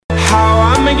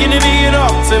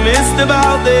realist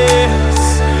about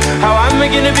this? How am I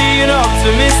gonna be an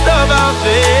optimist about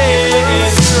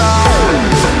this?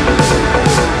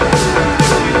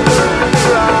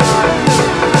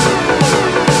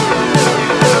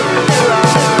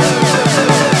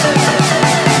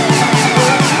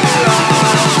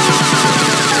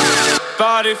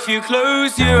 But if you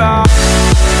close your eyes,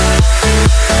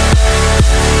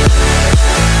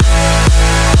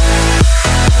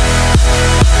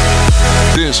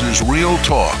 this is Real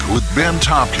Talk with Ben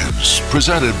Tompkins,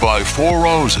 presented by Four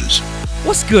Roses.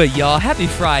 What's good, y'all? Happy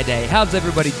Friday. How's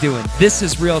everybody doing? This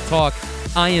is Real Talk.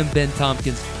 I am Ben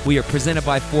Tompkins. We are presented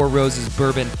by Four Roses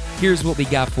Bourbon. Here's what we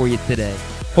got for you today.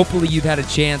 Hopefully you've had a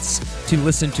chance to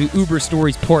listen to Uber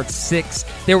Stories Part 6.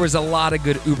 There was a lot of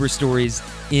good Uber stories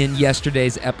in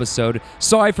yesterday's episode.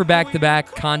 Sorry for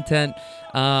back-to-back content.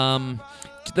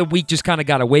 The week just kind of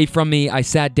got away from me. I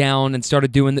sat down and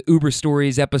started doing the Uber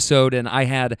Stories episode, and I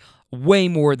had way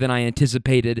more than I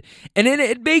anticipated. And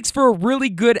it makes for a really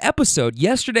good episode.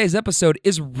 Yesterday's episode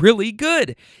is really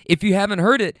good. If you haven't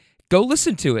heard it, go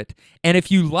listen to it. And if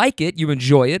you like it, you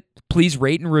enjoy it, please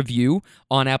rate and review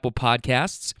on Apple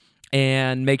Podcasts.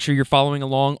 And make sure you're following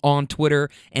along on Twitter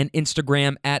and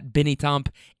Instagram at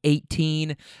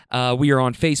BennyTomp18. We are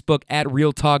on Facebook at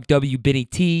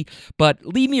RealTalkWBennyT. But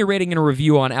leave me a rating and a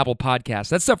review on Apple Podcasts.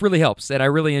 That stuff really helps, and I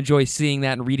really enjoy seeing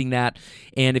that and reading that.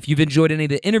 And if you've enjoyed any of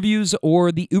the interviews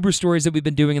or the Uber stories that we've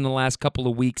been doing in the last couple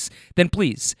of weeks, then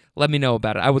please let me know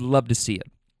about it. I would love to see it.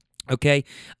 Okay,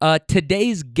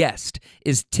 today's guest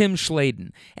is Tim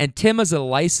Schladen, and Tim is a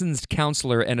licensed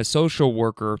counselor and a social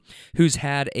worker who's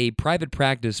had a private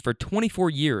practice for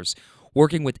 24 years,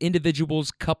 working with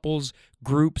individuals, couples,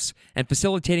 groups, and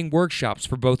facilitating workshops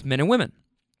for both men and women.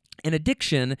 And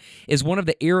addiction is one of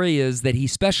the areas that he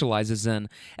specializes in,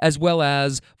 as well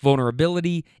as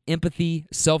vulnerability, empathy,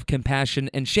 self-compassion,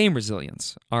 and shame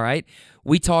resilience. All right,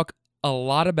 we talk a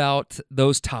lot about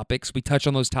those topics. We touch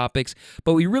on those topics,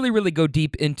 but we really go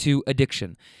deep into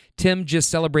addiction. Tim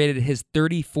just celebrated his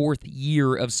 34th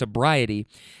year of sobriety,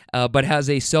 but has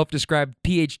a self-described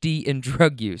PhD in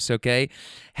drug use, okay?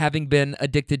 Having been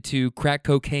addicted to crack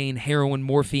cocaine, heroin,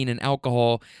 morphine, and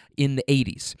alcohol in the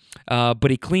 80s.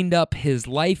 But he cleaned up his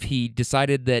life. He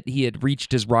decided that he had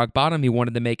reached his rock bottom. He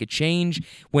wanted to make a change,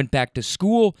 went back to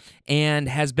school, and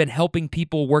has been helping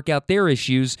people work out their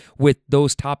issues with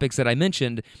those topics that I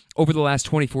mentioned over the last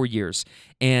 24 years.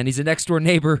 And he's a next-door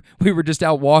neighbor. We were just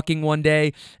out walking one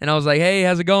day, and I was like, "Hey,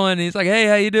 how's it going?" And he's like, "Hey,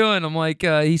 how you doing?" I'm like,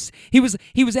 he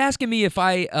was asking me if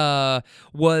I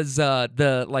was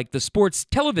the sports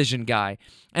television guy,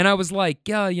 and I was like,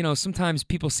 "Yeah, sometimes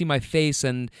people see my face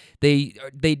and they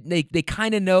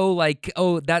kind of know, like,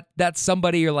 oh, that's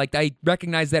somebody, or like I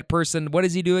recognize that person. What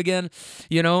does he do again?"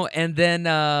 And then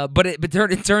but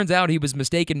it turns out he was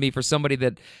mistaken me for somebody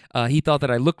that he thought that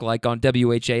I looked like on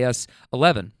WHAS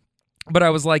 11. But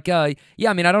I was like, yeah,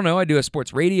 I mean, I don't know. I do a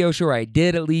sports radio show, or I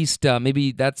did at least.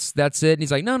 Maybe that's it. And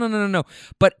he's like, no.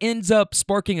 But ends up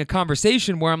sparking a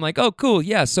conversation where I'm like, oh, cool,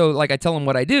 yeah. So like I tell him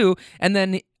what I do, and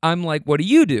then I'm like, what do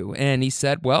you do? And he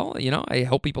said, well, I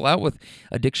help people out with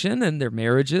addiction and their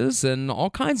marriages and all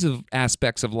kinds of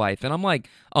aspects of life. And I'm like,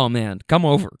 oh man, come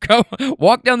over. Come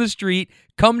walk down the street,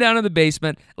 come down to the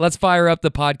basement, let's fire up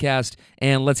the podcast,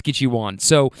 and let's get you on.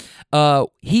 So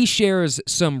he shares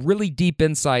some really deep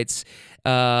insights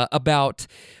about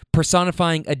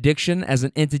personifying addiction as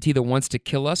an entity that wants to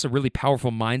kill us, a really powerful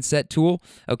mindset tool,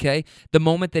 okay? The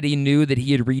moment that he knew that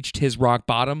he had reached his rock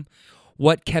bottom,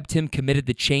 what kept him committed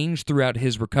to change throughout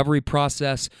his recovery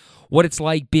process, what it's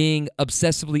like being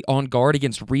obsessively on guard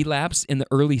against relapse in the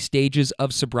early stages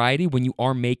of sobriety when you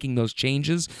are making those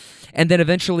changes, and then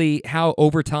eventually how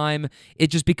over time it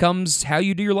just becomes how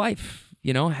you do your life,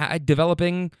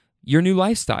 developing your new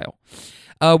lifestyle.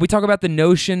 We talk about the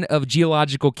notion of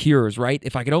geological cures, right?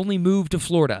 If I could only move to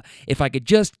Florida, if I could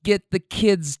just get the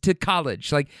kids to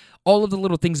college, like all of the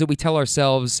little things that we tell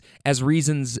ourselves as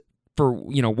reasons for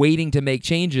waiting to make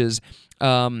changes,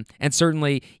 and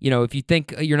certainly if you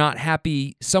think you're not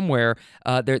happy somewhere,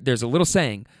 there's a little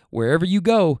saying: wherever you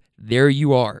go, there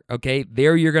you are. Okay,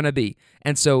 there you're gonna be.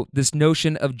 And so this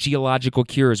notion of geological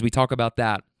cures, we talk about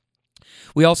that.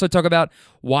 We also talk about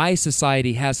why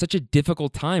society has such a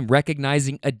difficult time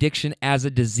recognizing addiction as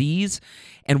a disease,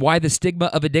 and why the stigma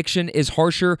of addiction is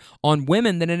harsher on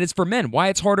women than it is for men. Why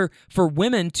it's harder for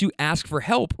women to ask for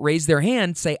help, raise their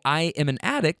hand, say, I am an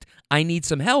addict, I need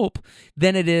some help,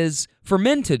 than it is for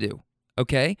men to do.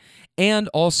 Okay? And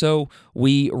also,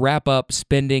 we wrap up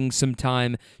spending some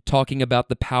time talking about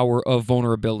the power of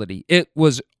vulnerability. It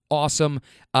was awesome.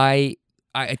 I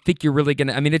I think you're really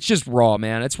gonna. I mean, it's just raw,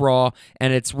 man. It's raw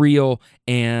and it's real,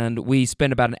 and we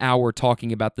spend about an hour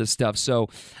talking about this stuff. So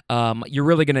you're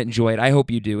really gonna enjoy it. I hope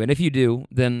you do. And if you do,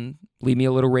 then leave me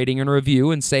a little rating and a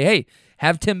review and say, hey,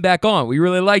 have Tim back on. We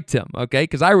really liked him, okay?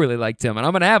 Because I really liked him, and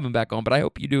I'm gonna have him back on. But I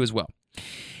hope you do as well.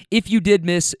 If you did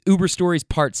miss Uber Stories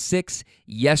Part 6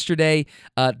 yesterday,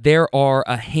 there are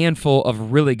a handful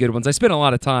of really good ones. I spent a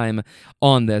lot of time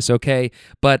on this, okay?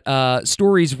 But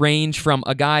stories range from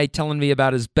a guy telling me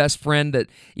about his best friend that,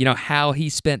 how he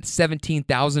spent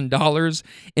 $17,000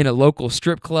 in a local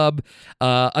strip club,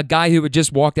 a guy who had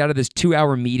just walked out of this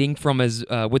 2-hour meeting from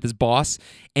with his boss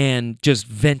and just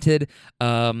vented,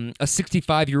 a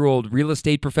 65-year-old real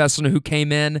estate professional who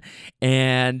came in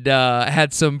and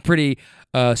had some pretty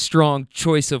strong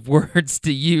choice of words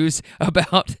to use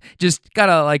about just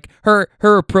kind of like her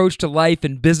approach to life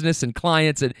and business and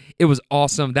clients, and it was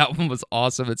awesome. That one was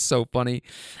awesome. It's so funny.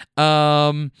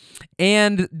 And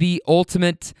the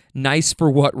ultimate nice for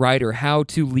what writer, how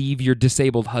to leave your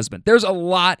disabled husband. There's a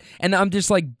lot, and I'm just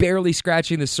like barely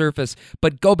scratching the surface,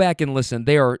 but go back and listen.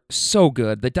 They are so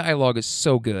good. The dialogue is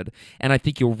so good, and I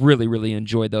think you'll really, really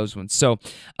enjoy those ones. So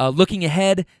looking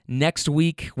ahead, next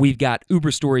week, we've got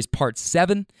Uber Stories Part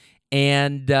 7,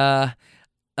 and a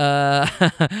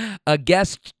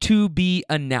guest to be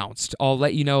announced. I'll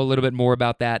let you know a little bit more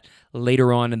about that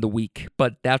later on in the week,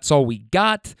 but that's all we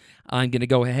got. I'm going to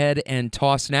go ahead and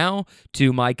toss now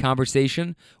to my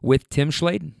conversation with Tim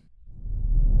Schladen.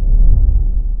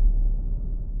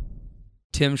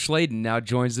 Tim Schladen now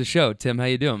joins the show. Tim, how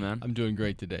you doing, man? I'm doing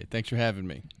great today. Thanks for having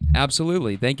me.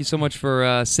 Absolutely. Thank you so much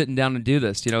for sitting down and do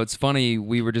this. It's funny,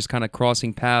 we were just kind of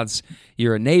crossing paths.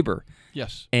 You're a neighbor.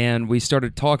 Yes. And we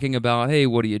started talking about, hey,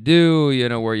 what do you do?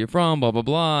 Where you're from, blah, blah,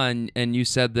 blah. And you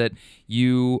said that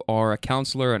you are a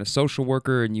counselor and a social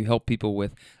worker, and you help people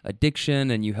with addiction,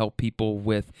 and you help people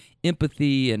with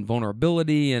empathy and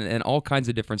vulnerability and all kinds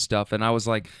of different stuff. And I was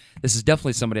like, this is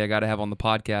definitely somebody I got to have on the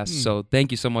podcast. So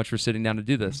thank you so much for sitting down to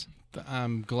do this.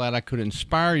 I'm glad I could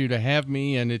inspire you to have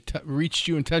me, and it reached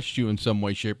you and touched you in some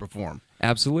way, shape, or form.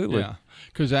 Absolutely. Yeah.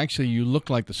 Because actually, you look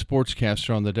like the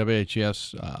sportscaster on the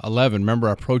WHS 11. Remember,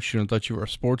 I approached you and thought you were a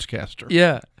sportscaster.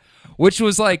 Yeah. Which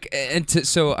was like,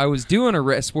 so I was doing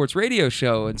a sports radio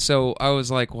show, and so I was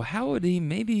like, well, how would he,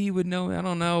 maybe he would know, I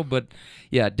don't know, but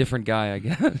yeah, different guy, I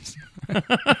guess.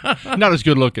 Not as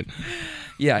good looking.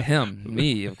 Yeah, him,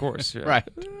 me, of course. Right.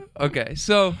 Okay,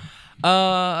 so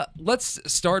let's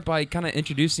start by kind of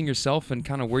introducing yourself and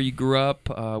kind of where you grew up,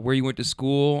 where you went to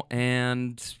school,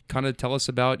 and kind of tell us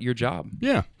about your job.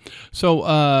 Yeah. So,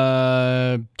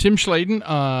 Tim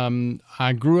Schladen,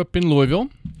 I grew up in Louisville,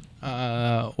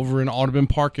 over in Audubon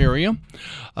Park area.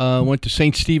 Went to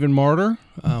St. Stephen Martyr,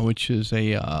 which is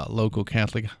a local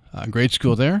Catholic grade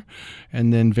school there,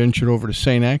 and then ventured over to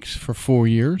St. X for 4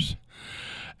 years,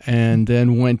 and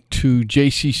then went to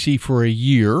JCC for a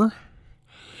year,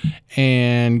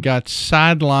 and got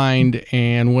sidelined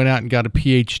and went out and got a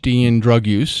PhD in drug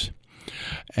use,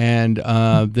 and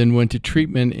then went to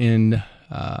treatment in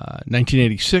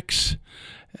 1986,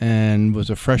 and was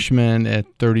a freshman at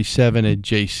 37 at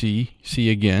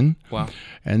JCC again. Wow.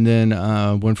 And then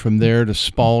went from there to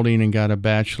Spalding and got a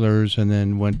bachelor's, and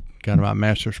then got a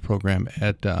master's program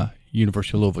at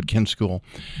University of Louisville Kent School,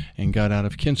 and got out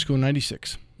of Kent School in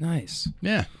 96. Nice.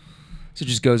 Yeah. So it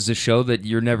just goes to show that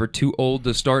you're never too old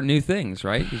to start new things,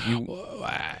 right?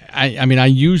 I mean, I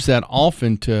use that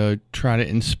often to try to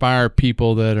inspire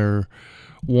people that are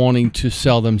wanting to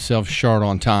sell themselves short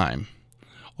on time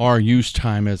or use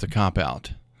time as a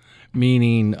cop-out.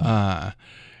 Meaning,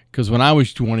 because when I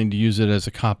was wanting to use it as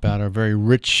a cop-out, a very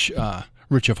rich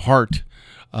of heart,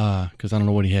 because I don't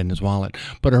know what he had in his wallet,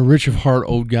 but a rich of heart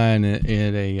old guy in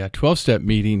a 12-step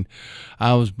meeting,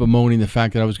 I was bemoaning the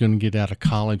fact that I was going to get out of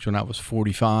college when I was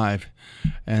 45.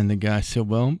 And the guy said,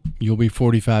 well, you'll be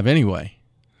 45 anyway.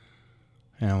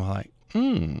 And I'm like,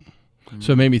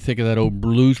 So it made me think of that old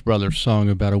Blues Brothers song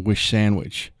about a wish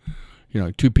sandwich.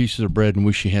 2 pieces of bread and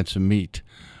wish you had some meat.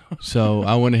 So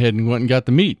I went ahead and got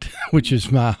the meat, which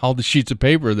is all the sheets of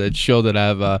paper that show that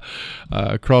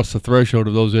I've crossed the threshold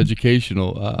of those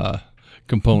educational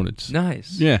components.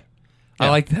 Nice. Yeah. I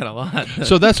like that a lot.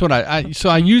 So that's what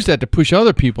I use that to push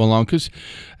other people along, because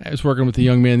I was working with a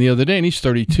young man the other day, and he's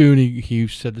 32, and he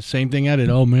said the same thing I did.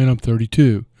 Oh man, I'm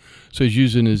 32. So he's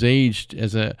using his age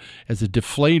as a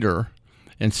deflator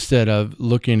instead of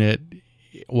looking at,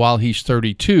 while he's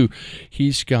 32,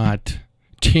 he's got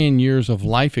 10 years of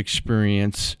life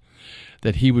experience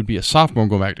that he would be a sophomore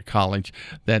going back to college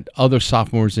that other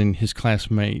sophomores in his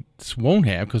classmates won't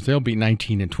have because they'll be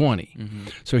 19 and 20.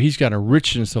 So he's got a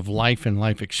richness of life and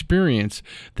life experience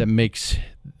that makes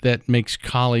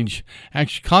college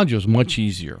was much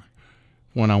easier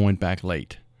when I went back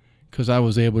late, because I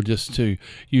was able just to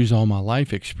use all my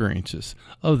life experiences.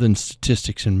 Other than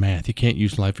statistics and math, you can't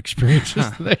use life experiences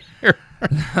there.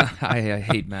 I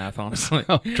hate math, honestly.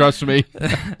 Oh, trust me.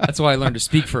 That's why I learned to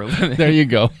speak for a living. There you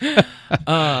go. 2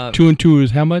 and 2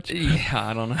 is how much? Yeah,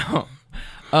 I don't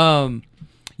know.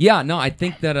 Yeah, no, I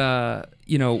think that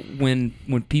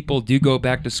when people do go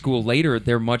back to school later,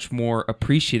 they're much more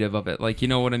appreciative of it. Like, you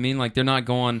know what I mean? Like, they're not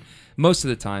going most of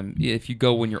the time. If you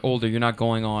go when you're older, you're not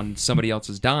going on somebody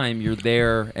else's dime. You're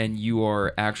there and you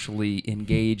are actually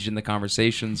engaged in the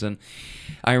conversations. And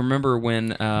I remember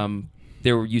when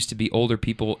there used to be older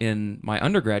people in my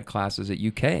undergrad classes at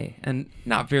UK, and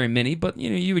not very many, but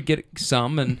you would get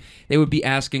some, and they would be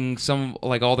asking some,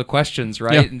 like, all the questions,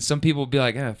 right? Yeah. And some people would be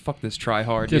like, fuck this try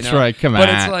hard. That's right, come but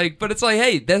on. But it's like,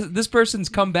 hey, this person's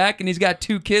come back and he's got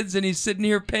 2 kids and he's sitting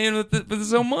here paying with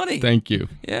his own money. Thank you.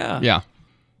 Yeah. Yeah.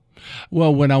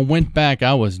 Well, when I went back,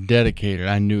 I was dedicated.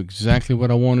 I knew exactly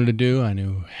what I wanted to do. I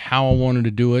knew how I wanted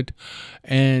to do it.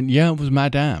 And, yeah, it was my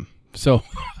dime. So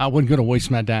I wasn't going to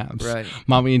waste my dimes. Right.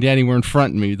 Mommy and Daddy weren't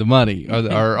fronting me the money.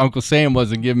 Or Uncle Sam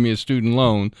wasn't giving me a student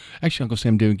loan. Actually, Uncle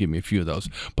Sam did give me a few of those,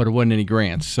 but it wasn't any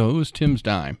grants. So it was Tim's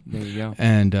dime. There you go.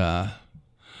 And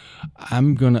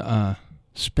I'm going to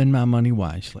spend my money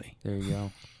wisely. There you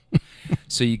go.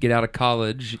 So you get out of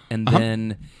college, and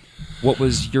then what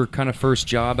was your kind of first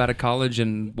job out of college,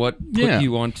 and what put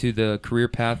you onto the career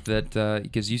path that,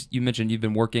 because you mentioned you've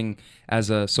been working as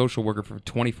a social worker for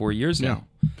 24 years now.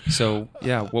 So,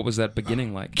 what was that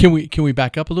beginning like? Can we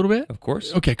back up a little bit? Of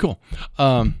course. Okay, cool.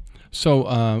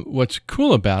 So what's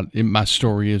cool about my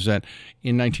story is that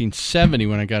in 1970,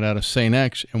 when I got out of St.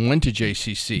 X and went to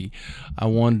JCC, I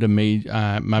wanted to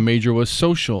my major was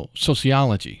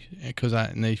sociology,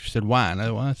 and they said, why? And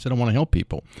I said, I want to help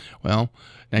people. Well,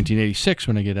 1986,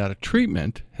 when I get out of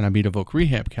treatment and I meet a voc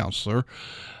rehab counselor,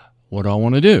 what do I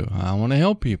want to do? I want to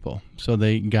help people. So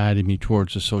they guided me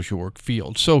towards the social work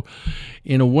field. So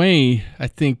in a way, I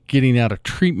think getting out of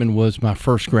treatment was my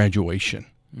first graduation.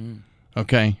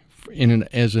 Okay?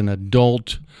 As an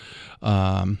adult,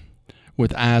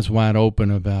 with eyes wide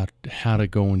open about how to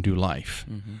go and do life.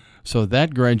 So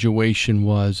that graduation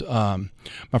was,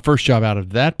 my first job out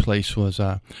of that place was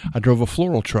I drove a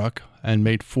floral truck and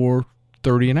made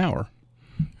 $4.30 an hour.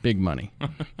 Big money.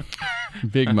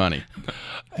 Big money.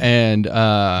 And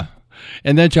that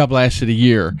job lasted a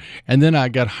year. And then I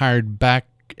got hired back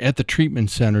at the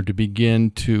treatment center to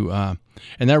begin to,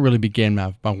 and that really began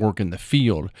my work in the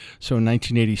field. So in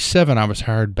 1987, I was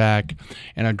hired back,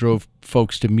 and I drove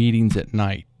folks to meetings at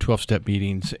night, 12-step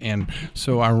meetings. And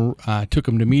so I took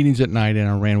them to meetings at night, and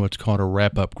I ran what's called a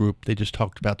wrap-up group. They just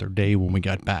talked about their day when we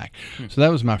got back. So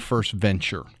that was my first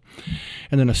venture.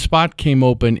 And then a spot came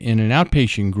open in an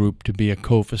outpatient group to be a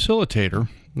co-facilitator.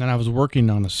 And I was working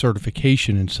on a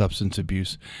certification in substance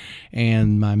abuse.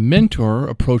 And my mentor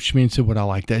approached me and said, would I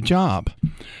like that job?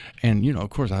 And, of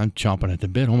course, I'm chomping at the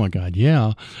bit. Oh, my God,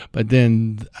 yeah. But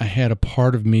then I had a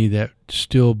part of me that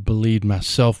still believed my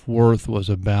self-worth was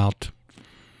about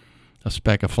a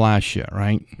speck of fly shit,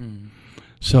 right?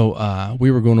 So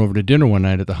we were going over to dinner one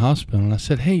night at the hospital, and I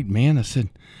said, hey, man,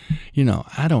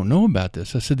 I don't know about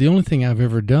this. I said, the only thing I've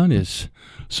ever done is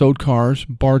sold cars,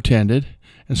 bartended,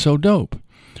 and sold dope.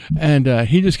 And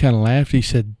he just kind of laughed. He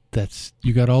said,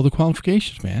 you got all the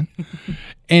qualifications, man.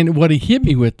 And what he hit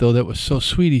me with, though, that was so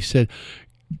sweet, he said,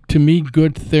 to me,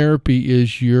 good therapy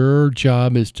is your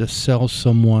job is to sell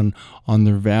someone on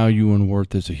their value and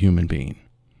worth as a human being.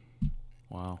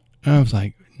 Wow. And I was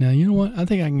like, now, you know what? I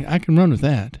think I can run with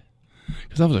that,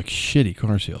 because I was a shitty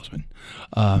car salesman.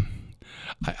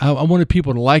 I wanted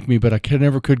people to like me, but I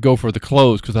never could go for the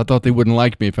clothes because I thought they wouldn't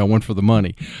like me if I went for the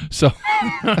money. So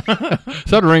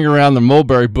I'd ring around the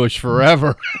mulberry bush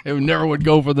forever. It never would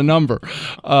go for the number.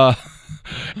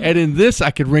 And in this, I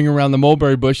could ring around the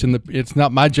mulberry bush, and it's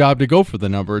not my job to go for the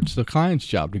number. It's the client's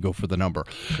job to go for the number.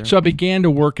 Sure. So I began to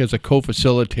work as a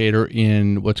co-facilitator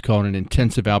in what's called an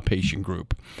intensive outpatient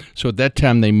group. So at that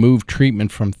time, they moved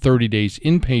treatment from 30 days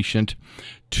inpatient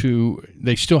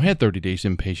they still had 30 days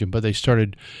inpatient, but they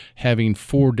started having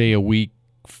 4-day-a-week,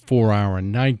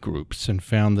 4-hour-a-night groups, and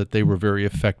found that they were very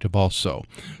effective also.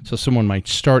 So someone might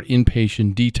start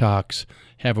inpatient, detox,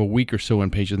 have a week or so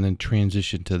inpatient, and then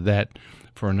transition to that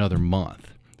for another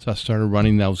month. So I started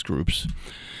running those groups.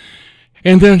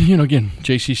 And then, again,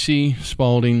 JCC,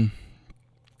 Spalding,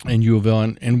 and U of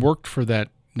L, and worked for that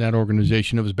that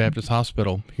organization. It was Baptist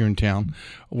Hospital here in town.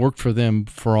 Worked for them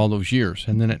for all those years.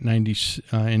 And then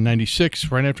in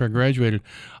 96, right after I graduated,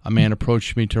 a man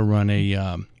approached me to run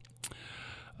a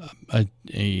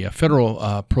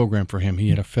federal program for him. He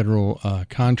had a federal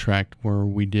contract where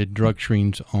we did drug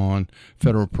screens on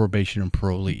federal probation and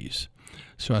parolees.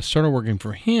 So I started working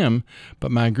for him,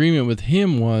 but my agreement with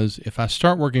him was, if I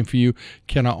start working for you,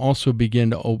 can I also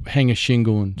begin to hang a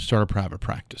shingle and start a private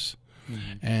practice?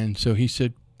 Mm-hmm. And so he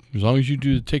said, as long as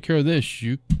you take care of this,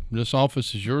 this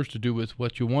office is yours to do with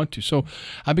what you want to. So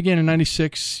I began in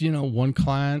 96, one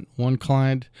client.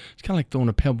 It's kind of like throwing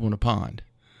a pebble in a pond.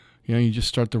 You just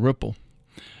start the ripple.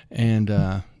 And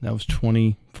that was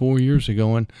 24 years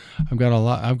ago, and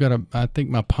I think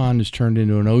my pond has turned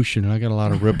into an ocean, and I got a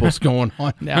lot of ripples going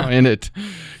on now in it,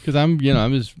 because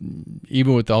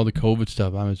even with all the COVID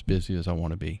stuff, I'm as busy as I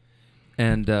want to be.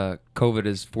 And COVID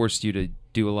has forced you to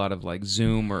do a lot of like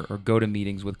Zoom or go to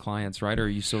meetings with clients, right? Or are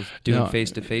you still doing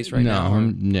face-to-face right now?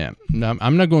 No,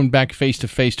 I'm not going back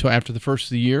face-to-face till after the first of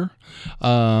the year.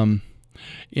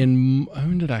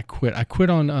 When did I quit? I quit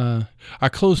on, I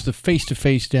closed the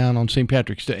face-to-face down on St.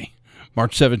 Patrick's Day,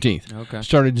 March 17th. Okay.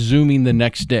 Started Zooming the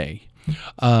next day.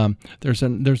 There's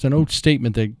an old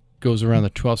statement that goes around the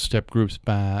 12-step groups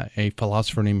by a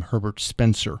philosopher named Herbert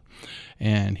Spencer,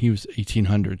 and he was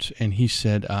 1800s, and he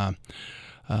said,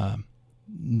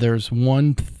 there's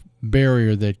one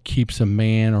barrier that keeps a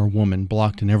man or woman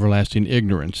blocked in everlasting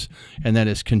ignorance, and that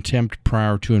is contempt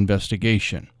prior to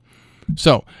investigation.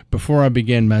 So before I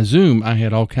began my Zoom, I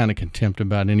had all kind of contempt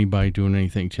about anybody doing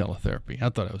anything teletherapy. I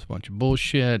thought it was a bunch of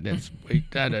bullshit. That's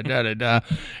da-da-da-da-da.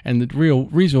 And the real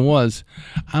reason was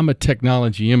I'm a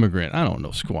technology immigrant. I don't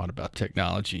know squat about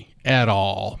technology at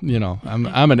all. I'm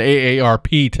an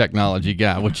AARP technology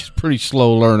guy, which is a pretty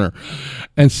slow learner.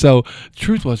 And so the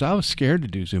truth was I was scared to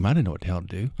do Zoom. I didn't know what the hell to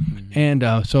do. Mm-hmm.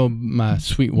 And so my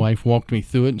sweet wife walked me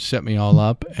through it and set me all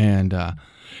up, and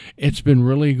it's been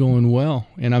really going well.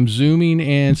 And I'm Zooming,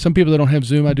 and some people that don't have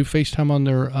Zoom, I do FaceTime on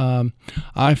their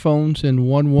iPhones, and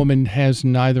one woman has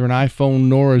neither an iPhone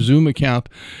nor a Zoom account,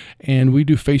 and we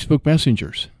do Facebook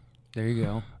Messengers. There you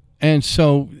go. And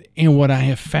so, what I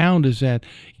have found is that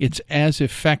it's as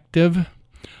effective.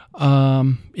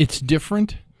 It's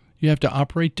different. You have to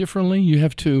operate differently. You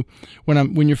have to,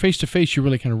 when you're face to face, you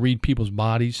really kind of read people's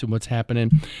bodies and what's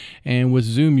happening. And with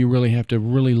Zoom, you really have to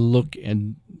really look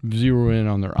and zero in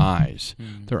on their eyes.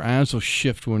 Mm. Their eyes will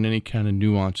shift when any kind of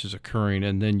nuance is occurring,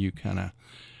 and then you kind of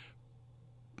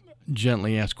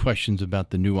gently ask questions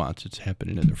about the nuance that's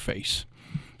happening in their face.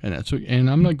 And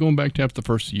I'm not going back to after the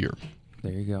first year.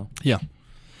 There you go. Yeah.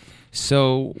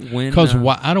 So because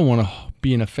I don't want to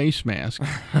be in a face mask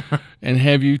and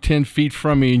have you 10 feet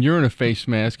from me and you're in a face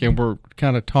mask and we're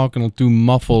kind of talking through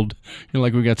muffled,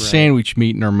 like we got sandwich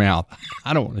meat in our mouth.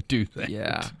 I don't want to do that.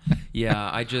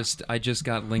 Yeah. I just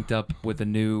got linked up with a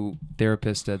new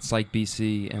therapist at Psych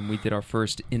BC, and we did our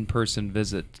first in-person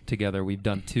visit together. We've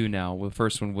done 2 now. Well, the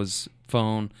first one was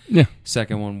phone. Yeah.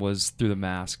 Second one was through the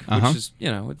mask, which is,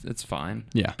 it's fine.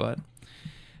 Yeah. But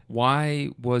why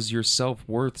was your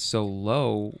self-worth so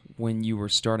low when you were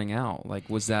starting out? Like,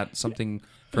 was that something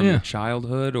from your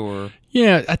childhood, or?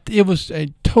 Yeah, it was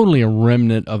totally a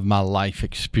remnant of my life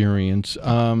experience.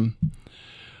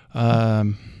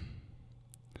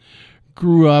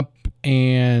 Grew up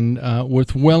and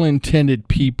with well-intended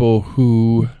people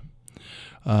who,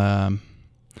 my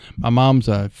mom's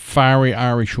a fiery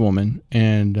Irish woman,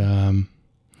 and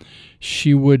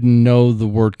she wouldn't know the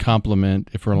word compliment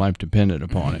if her life depended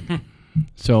upon it.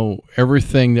 So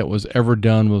everything that was ever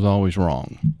done was always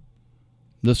wrong.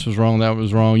 This was wrong, that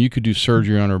was wrong. You could do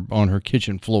surgery on her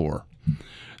kitchen floor.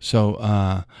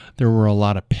 So there were a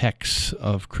lot of pecks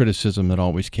of criticism that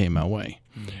always came my way.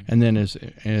 Mm-hmm. And then as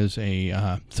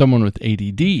a someone with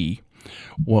ADD,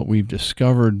 what we've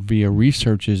discovered via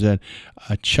research is that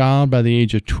a child by the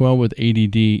age of 12 with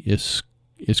ADD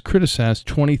is criticized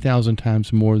 20,000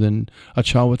 times more than a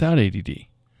child without ADD.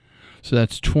 So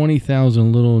that's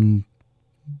 20,000 little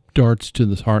darts to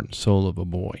the heart and soul of a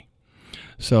boy.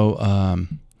 So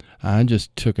I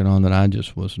just took it on that I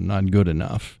just was not good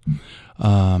enough.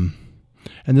 And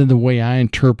then the way I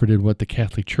interpreted what the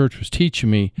Catholic Church was teaching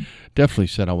me definitely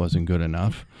said I wasn't good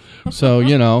enough. So,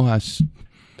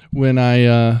 when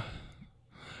I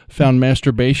found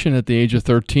masturbation at the age of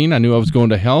 13, I knew I was going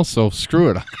to hell, so screw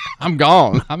it. I'm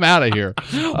gone. I'm out of here.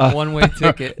 One-way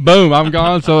ticket. Boom, I'm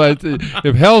gone. So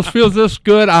if hell feels this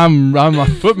good, I'm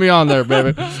put me on there,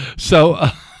 baby. So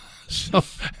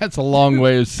that's a long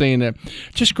way of saying that.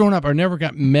 Just growing up, I never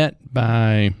got met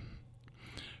by,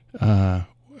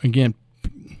 again,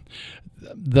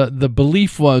 the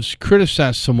belief was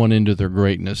criticize someone into their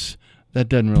greatness. That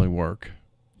doesn't really work.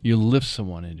 You lift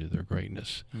someone into their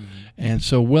greatness. And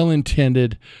so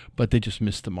well-intended, but they just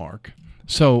missed the mark.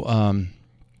 So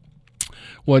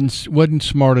wasn't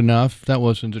smart enough. That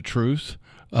wasn't the truth.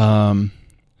 I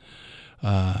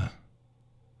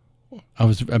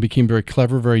became very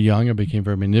clever very young. I became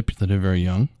very manipulative very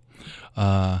young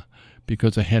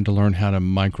because I had to learn how to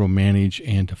micromanage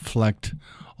and deflect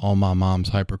all my mom's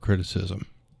hypercriticism.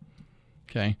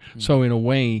 Okay? So in a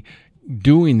way,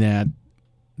 doing that,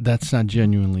 that's not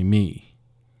genuinely me.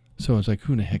 So it's like,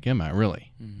 who the heck am I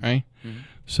really? Right?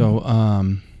 So,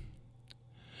 and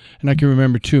I can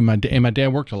remember too, my dad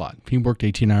worked a lot. He worked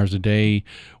 18 hours a day.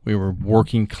 We were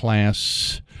working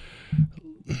class,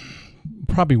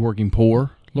 probably working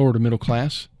poor, lower to middle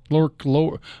class,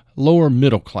 lower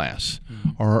middle class,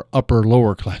 or upper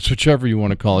lower class, whichever you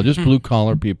want to call it, just blue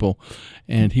collar people.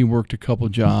 And he worked a couple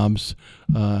jobs,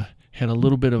 had a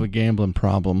little bit of a gambling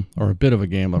problem,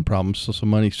 so some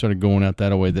money started going out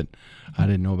that way that I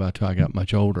didn't know about till I got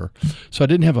much older. So I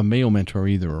didn't have a male mentor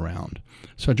either around.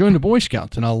 So I joined the Boy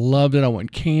Scouts, and I loved it. I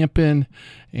went camping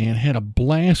and had a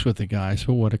blast with the guys.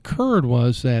 So what occurred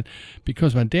was that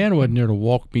because my dad wasn't there to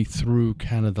walk me through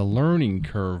kind of the learning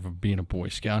curve of being a Boy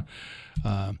Scout,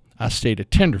 I stayed a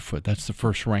tenderfoot. That's the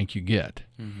first rank you get.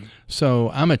 So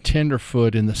I'm a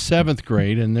tenderfoot in the 7th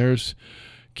grade, and there's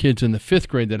kids in the 5th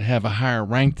grade that have a higher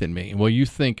rank than me. Well, you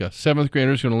think a 7th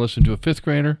grader is going to listen to a 5th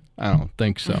grader? I don't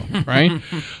think so, right?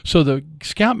 So the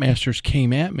scoutmasters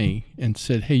came at me and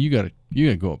said, "Hey, you got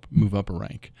to go up, move up a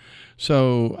rank."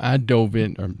 So I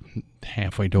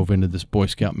halfway dove into this Boy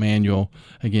Scout manual.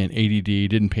 Again, ADD,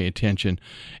 didn't pay attention,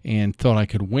 and thought I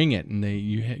could wing it. And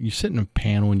you sit in a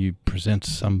panel and you present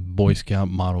some Boy Scout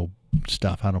model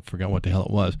stuff. I don't forget what the hell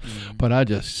it was, but I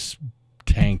just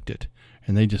tanked it.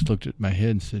 And they just looked at my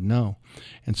head and said no.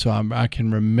 And so I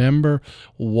can remember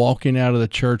walking out of the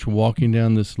church, walking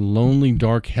down this lonely,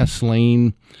 dark Hess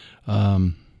Lane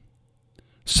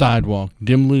sidewalk,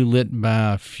 dimly lit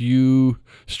by a few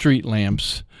street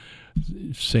lamps,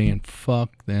 saying,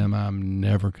 "Fuck them, I'm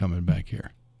never coming back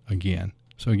here again."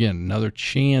 So again, another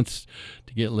chance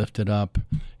to get lifted up,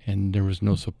 and there was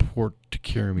no support to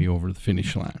carry me over the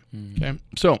finish line. Okay,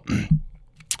 so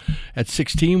at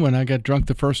 16, when I got drunk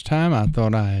the first time, I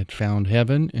thought I had found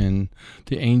heaven, and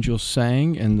the angels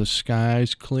sang, and the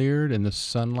skies cleared, and the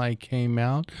sunlight came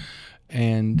out,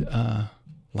 and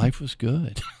life was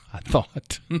good, I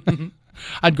thought.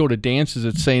 I'd go to dances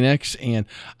at St. X, and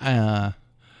I'm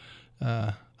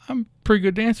a pretty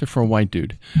good dancer for a white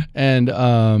dude, and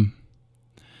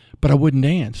but I wouldn't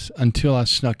dance until I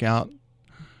snuck out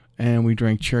and we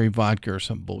drank cherry vodka or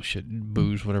some bullshit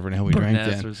booze, whatever the hell we drank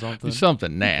then. Or something.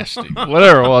 Something nasty.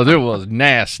 Whatever it was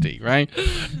nasty, right?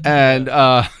 And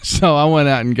so I went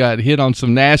out and got hit on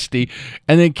some nasty,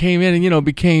 and then came in and,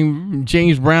 became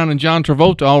James Brown and John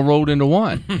Travolta all rolled into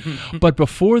one. But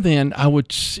before then,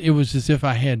 it was as if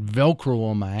I had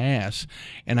Velcro on my ass,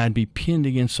 and I'd be pinned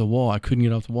against the wall. I couldn't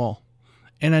get off the wall.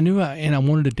 And I knew I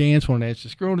wanted to dance, wanted to ask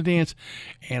this girl to dance,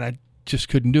 and I just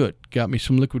couldn't do it. Got me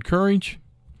some liquid courage.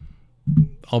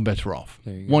 All bets were off.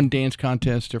 One dance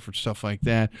contest, different stuff like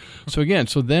that. So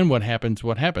then what happens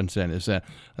then is that,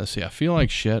 let's see, I feel like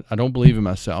shit. I don't believe in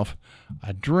myself.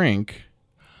 I drink.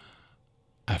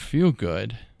 I feel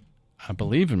good. I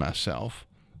believe in myself.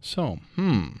 So,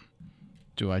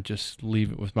 do I just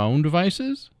leave it with my own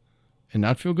devices and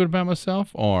not feel good about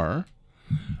myself? Or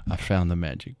I found the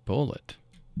magic bullet.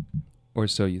 Or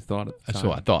so you thought at the time.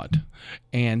 So I thought.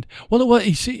 And, well,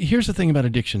 you see, here's the thing about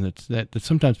addiction that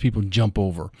sometimes people jump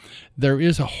over. There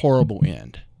is a horrible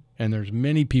end, and there's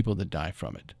many people that die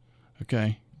from it,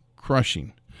 okay?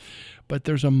 Crushing. But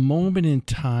there's a moment in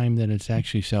time that it's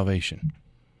actually salvation.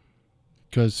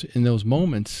 Because in those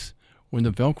moments, when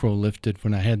the Velcro lifted,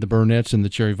 when I had the Burnett's and the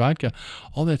cherry vodka,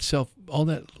 all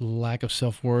that lack of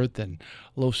self-worth and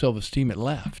low self-esteem, it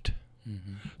left.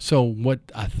 Mm-hmm. So what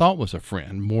I thought was a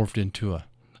friend morphed into a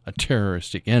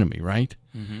terroristic enemy, right?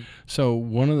 Mm-hmm. So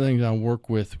one of the things I work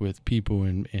with people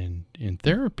in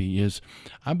therapy is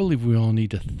I believe we all need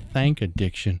to thank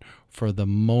addiction for the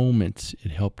moments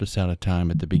it helped us out of time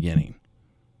at the beginning,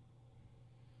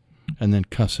 and then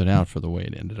cuss it out for the way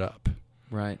it ended up.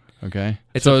 Right. Okay.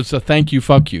 It's a thank you,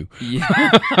 fuck you. Yeah.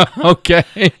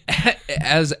 Okay.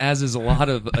 As is a lot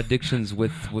of addictions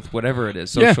with whatever it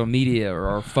is, social media or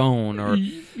our phone,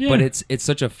 but it's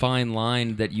such a fine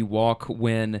line that you walk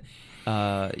when,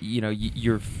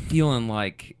 you're feeling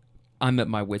like I'm at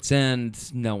my wit's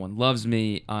end, no one loves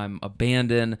me, I'm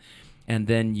abandoned, and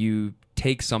then you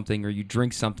take something or you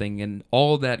drink something and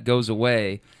all that goes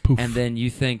away. Poof. And then you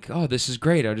think, oh, this is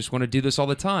great. I just want to do this all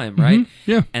the time, right?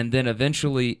 Yeah. And then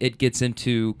eventually it gets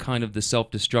into kind of the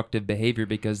self-destructive behavior,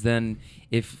 because then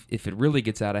if it really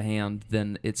gets out of hand,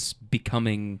 then it's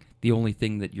becoming the only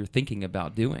thing that you're thinking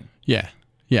about doing. Yeah.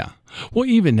 Yeah. Well,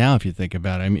 even now, if you think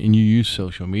about it, I mean, and you use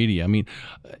social media, I mean,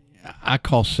 I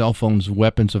call cell phones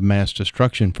weapons of mass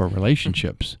destruction for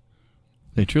relationships.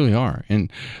 They truly are. And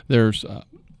there's,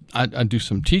 I do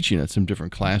some teaching at some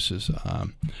different classes.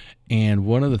 And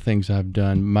one of the things I've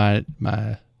done,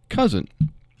 my cousin,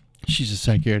 she's a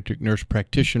psychiatric nurse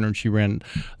practitioner, and she ran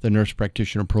the nurse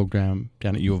practitioner program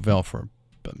down at U of L for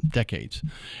decades.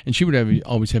 And she would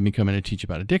always have me come in and teach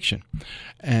about addiction.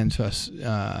 And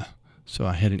so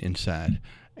I had an inside.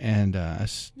 And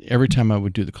every time I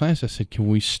would do the class, I said, can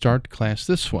we start class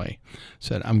this way? I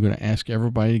said, I'm going to ask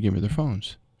everybody to give me their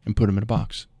phones and put them in a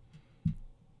box.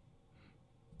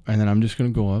 And then I'm just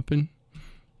going to go up and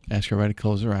ask everybody to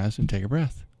close their eyes and take a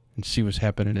breath and see what's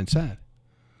happening inside.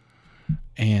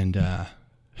 And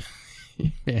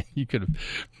man, you could have,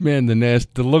 man,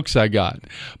 the looks I got.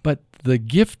 But the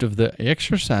gift of the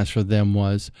exercise for them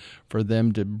was for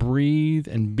them to breathe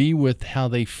and be with how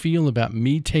they feel about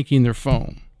me taking their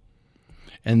phone.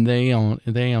 And they on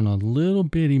a little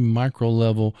bitty micro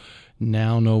level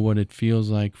now know what it feels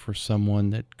like for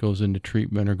someone that goes into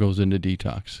treatment or goes into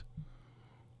detox.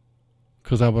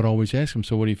 Because I would always ask them,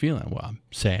 so what are you feeling? Well, I'm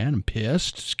sad, I'm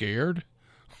pissed, scared.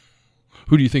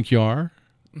 Who do you think you are?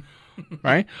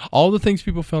 Right? All the things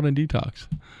people felt in detox.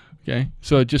 Okay?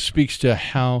 So it just speaks to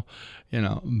how,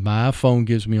 my phone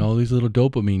gives me all these little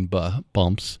dopamine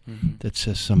bumps that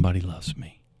says somebody loves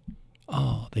me.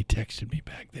 Oh, they texted me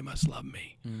back. They must love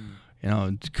me.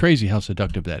 It's crazy how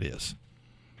seductive that is.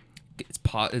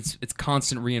 It's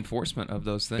constant reinforcement of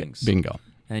those things. Bingo.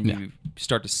 And you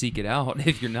start to seek it out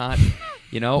if you're not,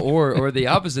 or the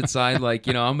opposite side, like,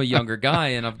 I'm a younger guy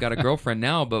and I've got a girlfriend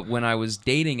now, but when I was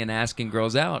dating and asking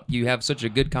girls out, you have such a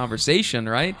good conversation,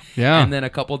 right? Yeah. And then a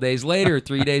couple days later,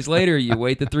 3 days later, you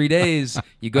wait the 3 days,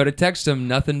 you go to text them,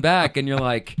 nothing back, and you're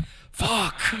like,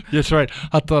 fuck. That's right.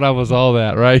 I thought I was all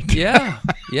that, right? Yeah.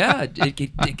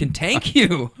 It can tank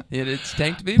you. It's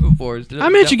tanked me before. I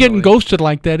imagine getting ghosted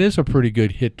like that is a pretty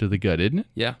good hit to the gut, isn't it?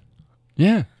 Yeah.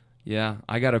 Yeah. Yeah,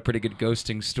 I got a pretty good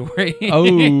ghosting story.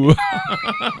 Oh.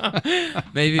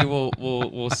 Maybe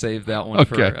we'll save that one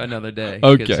for another day.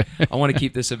 Okay. I want to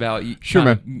keep this about you. Sure,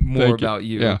 man. More about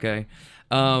you. Yeah. Okay.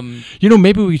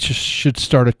 Maybe we just should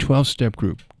start a 12-step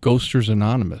group, Ghosting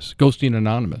Anonymous.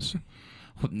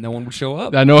 No one would show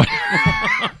up. I know.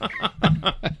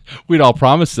 We'd all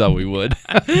promise that we would.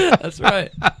 That's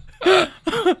right. And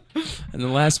the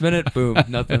last minute, boom,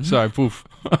 nothing. Sorry, poof.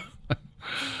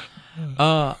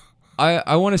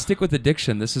 I want to stick with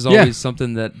addiction. This is always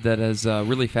something that has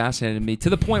really fascinated me,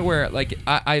 to the point where, like,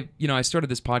 I started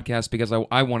this podcast because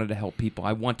I wanted to help people.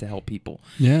 I want to help people.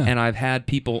 Yeah. And I've had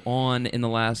people on in the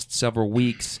last several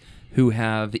weeks who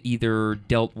have either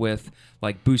dealt with,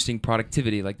 like, boosting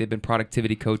productivity, like they've been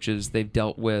productivity coaches. They've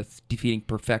dealt with defeating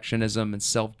perfectionism and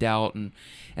self-doubt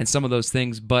and some of those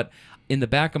things. But in the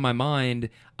back of my mind,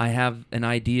 I have an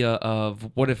idea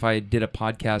of, what if I did a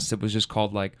podcast that was just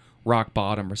called, like, Rock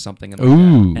Bottom or something like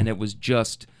that, and it was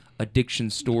just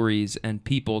addiction stories and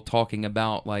people talking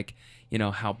about, like,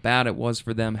 how bad it was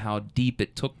for them, how deep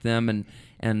it took them,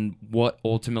 and what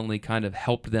ultimately kind of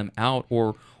helped them out,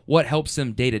 or what helps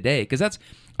them day to day. Because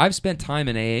I've spent time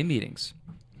in AA meetings.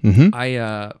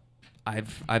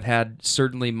 I've had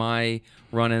certainly my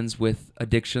run-ins with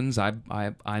addictions. I'm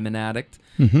an addict,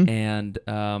 and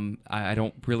I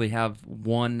don't really have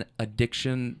one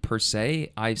addiction per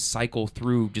se. I cycle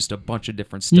through just a bunch of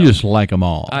different stuff. You just like them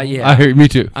all. Yeah, I hear. Me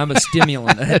too. I'm a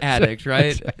stimulant addict,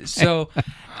 right? Right. So,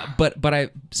 but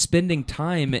spending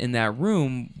time in that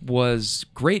room was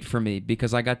great for me,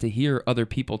 because I got to hear other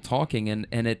people talking,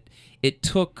 and it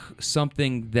took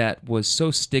something that was so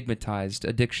stigmatized,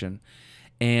 addiction,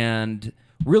 and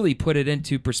really put it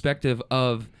into perspective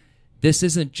of, this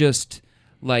isn't just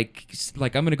like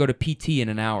I'm going to go to PT in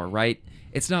an hour, right?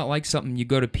 It's not like something you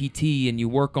go to PT and you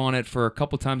work on it for a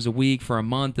couple times a week for a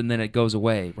month and then it goes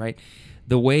away, right?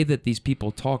 The way that these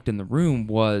people talked in the room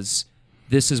was,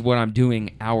 this is what I'm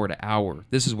doing hour to hour.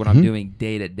 This is what I'm doing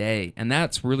day to day. And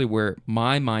that's really where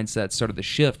my mindset started to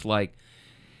shift, like,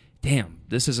 damn,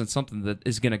 this isn't something that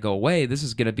is going to go away. This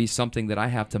is going to be something that I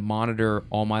have to monitor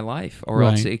all my life, or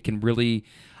else it can really,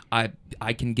 I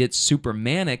can get super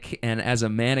manic, and as a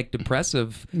manic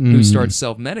depressive who starts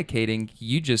self-medicating,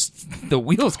 the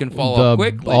wheels can fall off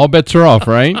quickly. All bets are off,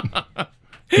 right?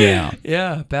 Yeah.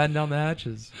 Yeah, batten down the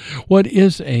hatches. What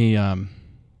is a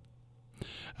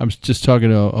I was just talking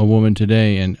to a woman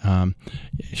today, and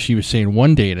she was saying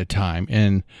 1 day at a time,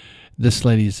 and this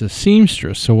lady is a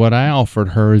seamstress. So what I offered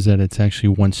her is that it's actually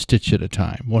 1 stitch at a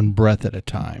time, 1 breath at a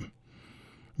time.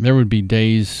 There would be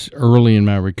days early in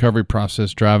my recovery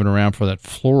process driving around for that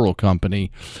floral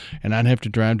company, and I'd have to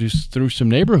drive through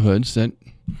some neighborhoods that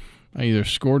I either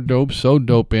scored dope, sold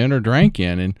dope in, or drank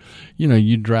in. And,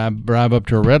 you'd drive up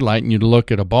to a red light and you'd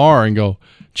look at a bar and go,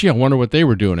 gee, I wonder what they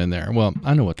were doing in there. Well,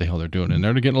 I know what the hell they're doing in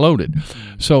there. They're getting loaded.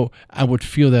 So I would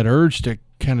feel that urge to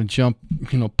kind of jump,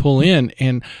 pull in,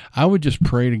 and I would just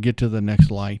pray to get to the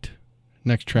next light,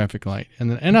 next traffic light.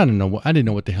 And I didn't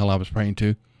know what the hell I was praying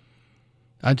to.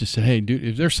 I just said, hey, dude,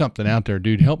 if there's something out there,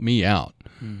 dude, help me out.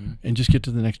 And just get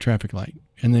to the next traffic light,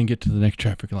 and then get to the next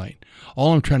traffic light.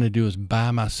 All I'm trying to do is buy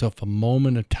myself a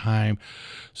moment of time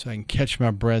so I can catch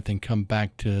my breath and come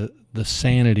back to the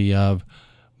sanity of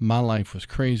my life was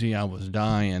crazy, I was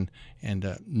dying,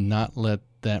 and not let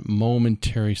that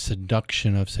momentary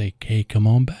seduction of say, hey, come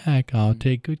on back, I'll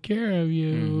take good care of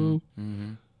you.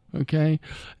 Okay?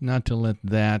 Not to let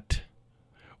that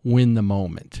win the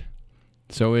moment.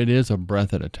 So it is a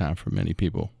breath at a time for many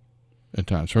people at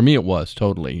times. For me, it was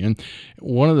totally. And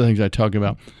one of the things I talk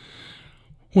about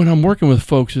when I'm working with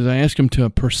folks is I ask them to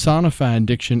personify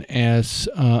addiction as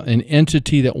an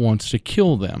entity that wants to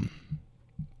kill them,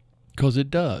 because it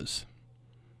does.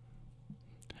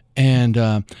 And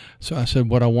so I said,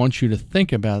 what I want you to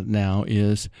think about now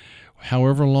is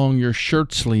however long your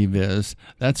shirt sleeve is,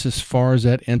 that's as far as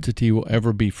that entity will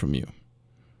ever be from you.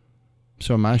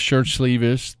 So my shirt sleeve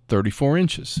is 34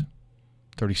 inches.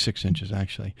 36 inches,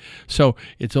 actually. So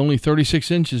it's only 36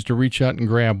 inches to reach out and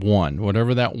grab one,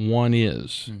 whatever that one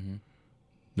is.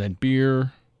 That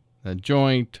beer, that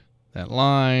joint, that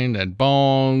line, that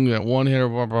bong, that one hitter,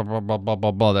 blah, blah, blah, blah, blah,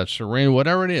 blah, blah, that syringe,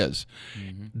 whatever it is.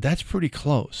 That's pretty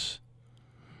close,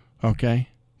 okay,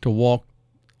 to walk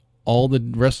all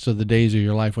the rest of the days of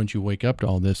your life once you wake up to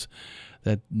all this,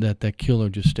 that killer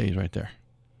just stays right there,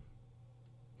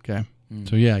 okay?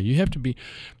 So, yeah, you have to be...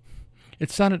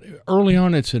 It's not early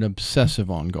on. It's an obsessive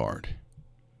on guard.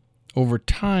 Over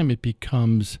time, it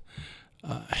becomes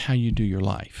how you do your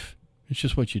life. It's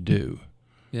just what you do.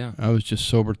 Yeah. I was just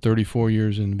sober 34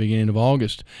 years in the beginning of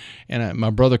August, and my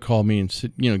brother called me and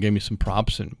said, gave me some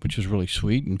props, which was really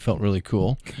sweet and felt really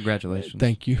cool. Congratulations.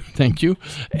 Thank you.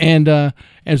 And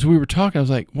as we were talking, I was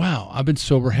like, wow, I've been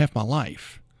sober half my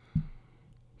life.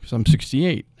 Because I'm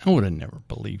 68. I would have never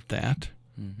believed that.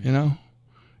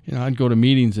 I'd go to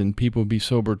meetings and people would be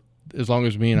sober as long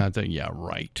as me, and I'd think, yeah,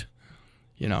 right.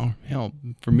 Hell,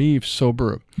 for me,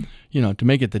 sober, to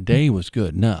make it the day was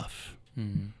good enough.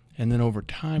 And then over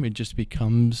time, it just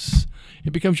becomes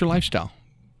your lifestyle.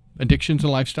 Addiction's a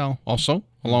lifestyle also,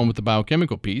 along with the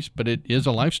biochemical piece, but it is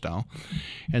a lifestyle.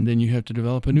 And then you have to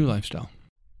develop a new lifestyle.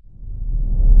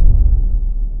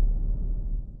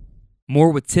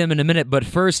 More with Tim in a minute, but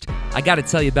first, I got to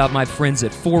tell you about my friends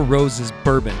at Four Roses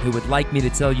Bourbon, who would like me to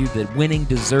tell you that winning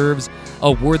deserves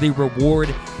a worthy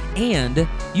reward, and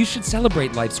you should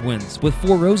celebrate life's wins with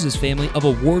Four Roses' family of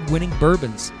award-winning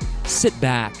bourbons. Sit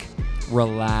back,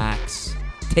 relax,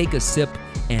 take a sip,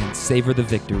 and savor the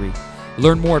victory.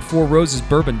 Learn more at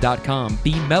fourrosesbourbon.com.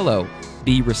 Be mellow,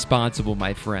 be responsible,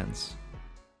 my friends.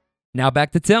 Now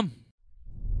back to Tim.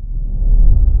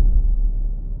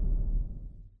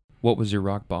 What was your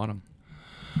rock bottom?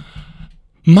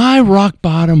 My rock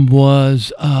bottom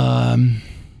was,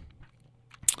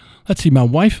 let's see, my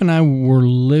wife and I were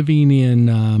living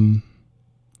in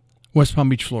West Palm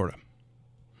Beach, Florida.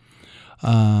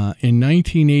 In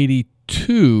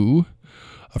 1982,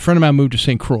 a friend of mine moved to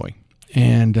St. Croix,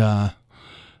 and I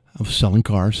was selling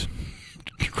cars,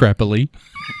 crappily.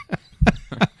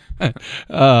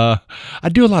 I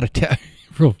do a lot of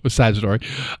real side story.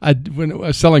 When I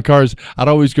was selling cars, I'd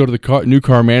always go to the new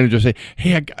car manager and say,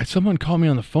 hey, someone called me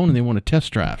on the phone and they want a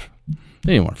test drive.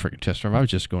 They didn't want a freaking test drive. I was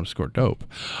just going to score dope.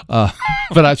 So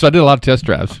I did a lot of test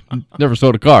drives. Never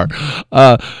sold a car.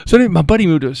 So anyway, my buddy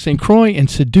moved to St. Croix and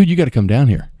said, dude, you got to come down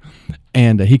here.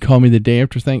 And he called me the day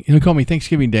after he called me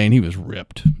Thanksgiving Day, and he was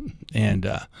ripped. And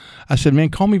I said, man,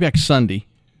 call me back Sunday,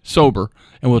 sober,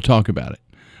 and we'll talk about it.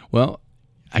 Well,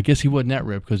 I guess he wasn't that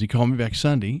ripped because he called me back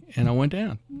Sunday, and I went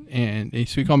down. And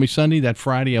so he called me Sunday. That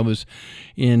Friday, I was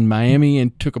in Miami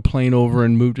and took a plane over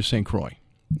and moved to St. Croix.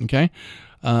 Okay?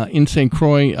 In St.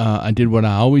 Croix, I did what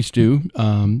I always do,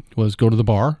 was go to the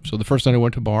bar. So the first night I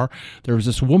went to the bar, there was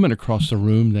this woman across the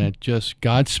room that just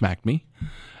God smacked me.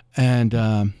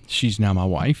 And she's now my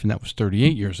wife, and that was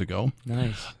 38 years ago.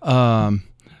 Nice.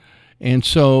 And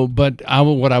so, but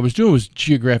what I was doing was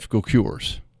geographical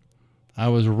cures. I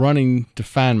was running to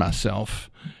find myself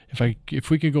if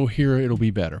we could go here, it'll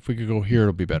be better. If we could go here,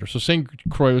 it'll be better. So St.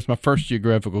 Croix was my first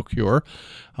geographical cure.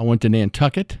 I went to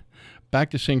Nantucket, back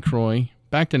to St. Croix,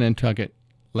 back to Nantucket,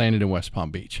 landed in West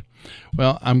Palm Beach.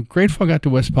 Well, I'm grateful I got to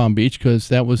West Palm Beach because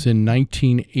that was in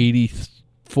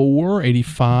 1984,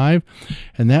 85,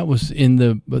 and that was in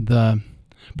the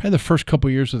probably the first couple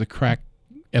of years of the crack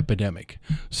epidemic.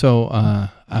 So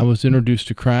I was introduced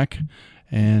to crack,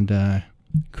 and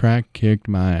crack kicked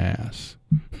my ass.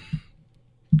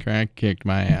 Crack kicked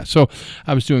my ass. So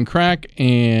I was doing crack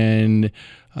and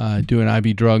doing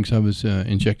IV drugs. I was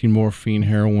injecting morphine,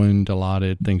 heroin,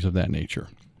 Dilaudid, things of that nature.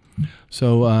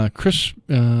 So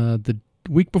the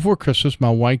week before Christmas, my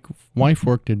wife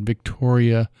worked at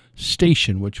Victoria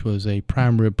Station, which was a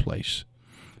prime rib place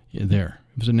there.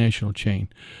 It was a national chain.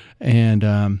 And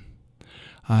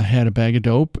I had a bag of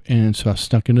dope, and so I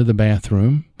snuck into the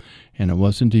bathroom, and it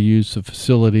wasn't to use the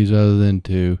facilities other than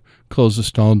to close the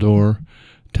stall door,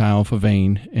 tie off a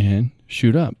vein, and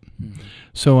shoot up. Mm-hmm.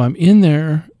 So I'm in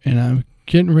there, and I'm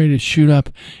getting ready to shoot up,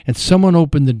 and someone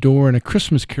opened the door, and a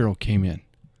Christmas carol came in.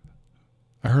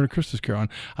 I heard a Christmas carol, and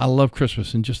I love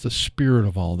Christmas and just the spirit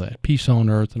of all that. Peace on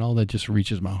earth and all that just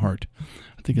reaches my heart.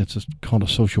 I think that's just called a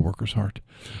social worker's heart.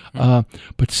 Mm-hmm.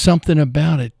 But something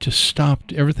about it just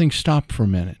stopped. Everything stopped for a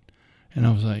minute. And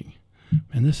I was like,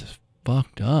 man, this is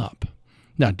fucked up.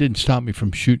 Now, it didn't stop me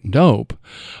from shooting dope,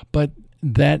 but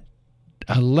that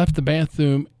I left the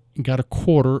bathroom and got a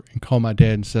quarter and called my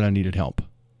dad and said I needed help.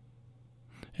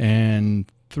 And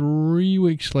 3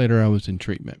 weeks later, I was in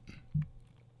treatment.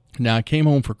 Now, I came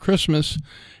home for Christmas,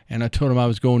 and I told him I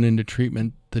was going into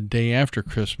treatment the day after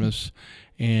Christmas.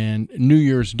 And New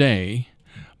Year's Day,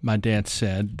 my dad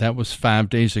said, that was 5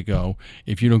 days ago,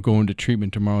 if you don't go into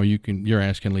treatment tomorrow, your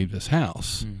ass can leave this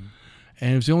house. Mm-hmm.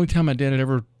 And it was the only time my dad had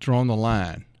ever drawn the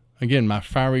line. Again, my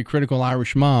fiery, critical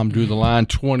Irish mom drew the line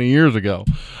 20 years ago.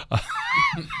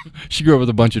 She grew up with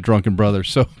a bunch of drunken brothers,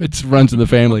 so it runs in the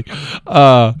family.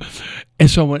 And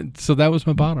so that was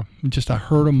my bottom. I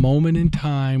heard a moment in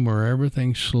time where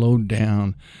everything slowed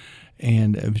down,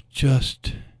 and it was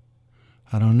just,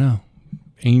 I don't know,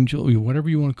 angel, whatever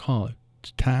you want to call it.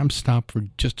 Time stopped for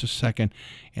just a second,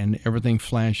 and everything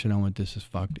flashed, and I went, this is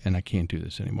fucked, and I can't do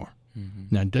this anymore.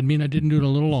 Mm-hmm. Now, it doesn't mean I didn't do it a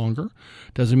little longer.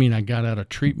 Doesn't mean I got out of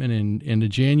treatment into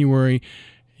January.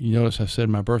 You notice I said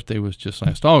my birthday was just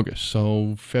last August.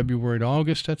 So February to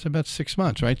August, that's about 6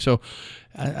 months, right? So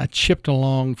I chipped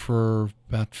along for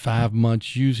about 5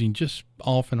 months using just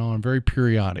off and on, very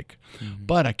periodic. Mm-hmm.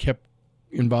 But I kept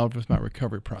involved with my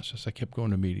recovery process. I kept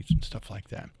going to meetings and stuff like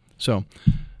that. So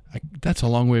that's a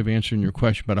long way of answering your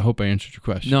question, but I hope I answered your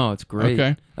question. No, it's great.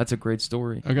 Okay. That's a great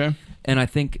story. Okay. And I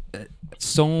think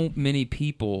so many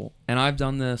people, and I've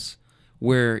done this,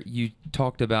 where you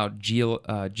talked about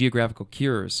geographical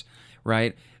cures,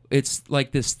 right? It's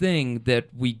like this thing that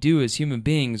we do as human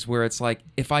beings where it's like,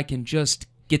 if I can just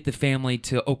get the family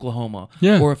to Oklahoma,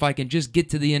 or if I can just get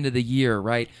to the end of the year,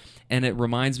 right? And it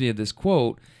reminds me of this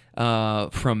quote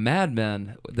from Mad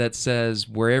Men that says,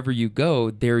 wherever you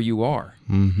go, there you are.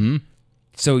 Mm-hmm.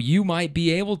 So you might be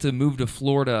able to move to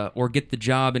Florida or get the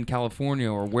job in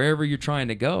California or wherever you're trying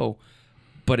to go,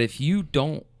 but if you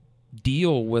don't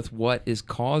deal with what is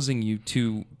causing you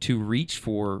to reach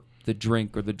for the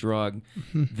drink or the drug,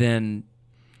 mm-hmm. then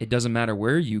it doesn't matter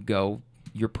where you go,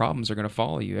 your problems are going to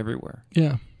follow you everywhere.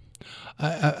 Yeah.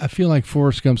 I feel like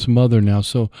Forrest Gump's mother now.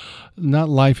 So not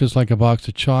life is like a box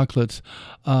of chocolates.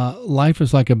 Life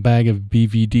is like a bag of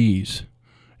BVDs.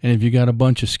 And if you got a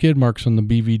bunch of skid marks on the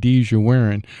BVDs you're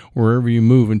wearing, wherever you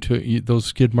move, those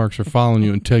skid marks are following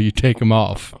you until you take them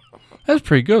off. That's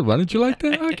pretty good. Why did you like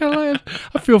that? I kind of like it.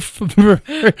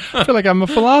 I feel like I'm a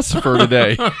philosopher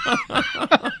today.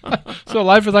 So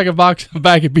life is like a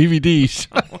bag of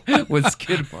BVDs with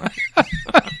skid marks.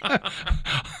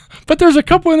 But there's a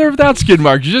couple in there without skid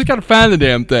marks. You just got to find the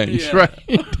damn things, right?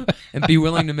 And be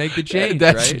willing to make the change,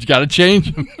 right? You got to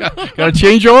change them. Got to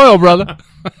change your oil, brother.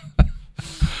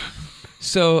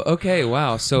 So, okay,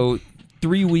 wow. So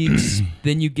 3 weeks,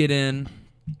 then you get in.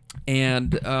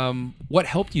 And what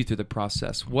helped you through the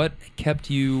process? What kept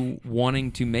you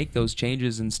wanting to make those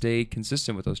changes and stay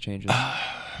consistent with those changes?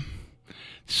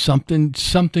 Something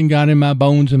got in my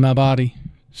bones and my body.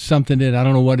 Something did. I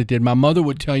don't know what it did. My mother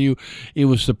would tell you it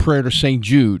was the prayer to St.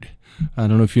 Jude. I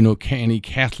don't know if you know any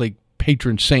Catholic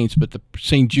patron saints, but the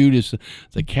St. Jude is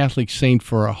the Catholic saint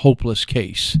for a hopeless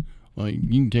case. Well,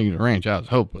 you can take it to the ranch. I was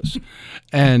hopeless.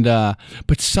 And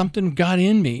but something got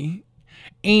in me.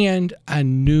 And I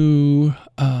knew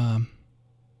that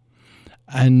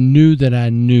I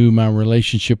knew my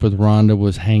relationship with Rhonda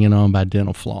was hanging on by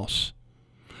dental floss.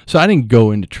 So I didn't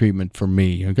go into treatment for me.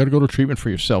 You got to go to treatment for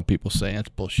yourself. People say that's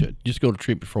bullshit. Just go to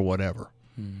treatment for whatever.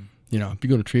 You know, if you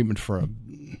go to treatment for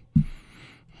an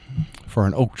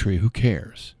oak tree, who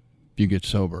cares? If you get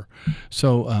sober.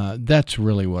 So that's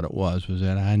really what it was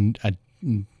that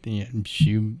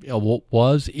she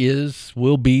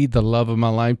will be the love of my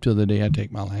life till the day I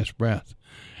take my last breath.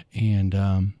 And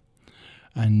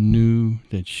I knew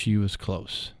that she was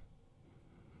close.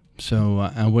 So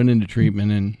I went into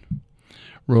treatment and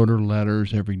wrote her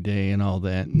letters every day and all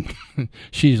that.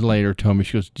 She's later told me,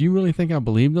 she goes, "Do you really think I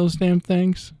believe those damn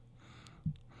things?"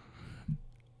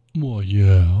 Well,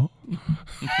 yeah.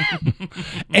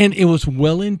 And it was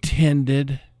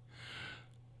well-intended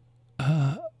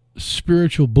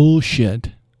spiritual bullshit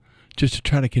just to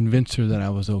try to convince her that I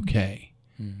was okay.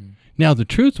 Now, the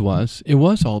truth was, it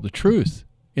was all the truth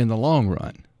in the long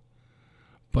run.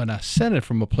 But I said it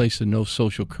from a place of no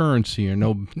social currency or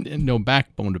no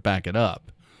backbone to back it up.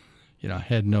 You know, I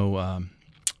had no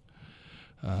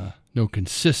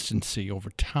consistency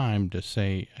over time to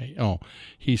say, oh,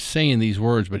 he's saying these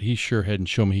words, but he sure hadn't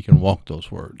shown me he can walk those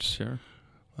words. Sure.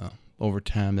 Over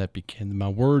time, that became, my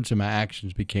words and my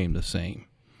actions became the same.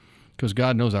 Because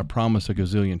God knows I promised a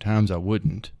gazillion times I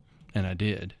wouldn't, and I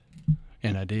did.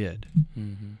 And I did.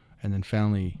 Mm-hmm. And then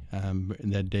finally,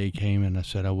 that day came and I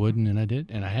said I wouldn't, and I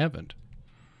did, and I haven't.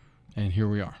 And here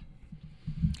we are.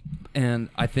 And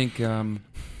I think that,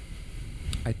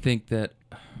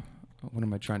 what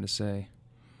am I trying to say?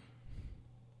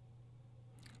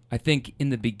 I think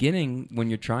in the beginning, when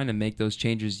you're trying to make those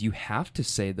changes, you have to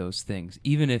say those things,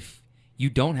 even if you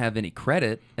don't have any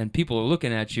credit and people are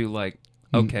looking at you like,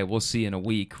 okay, we'll see in a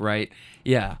week, right?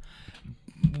 Yeah.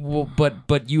 Well,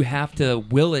 but you have to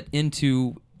will it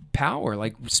into power,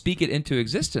 like speak it into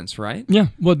existence, right? Yeah.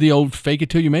 Well, the old fake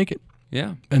it till you make it.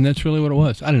 Yeah. And that's really what it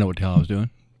was. I didn't know what the hell I was doing,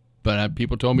 but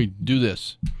people told me, do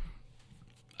this.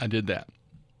 I did that.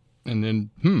 And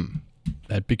then,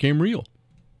 that became real.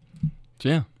 So,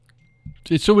 yeah.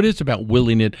 So it is about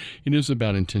willing it. It is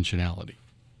about intentionality.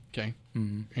 Okay?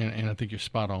 Mm-hmm. And I think you're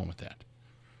spot on with that.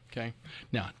 Okay?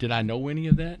 Now, did I know any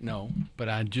of that? No. But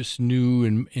I just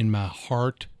knew in my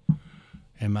heart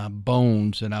and my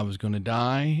bones that I was going to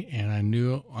die, and I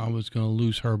knew I was going to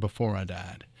lose her before I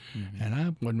died. Mm-hmm. And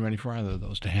I wasn't ready for either of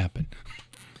those to happen.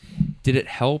 Did it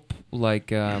help,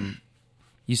 like,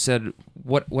 you said,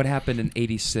 what happened in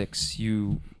 86?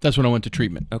 That's when I went to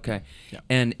treatment. Okay. Yeah.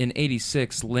 And in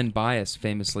 86, Lynn Bias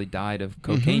famously died of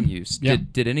cocaine use. Yeah.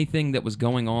 Did anything that was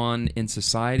going on in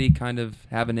society kind of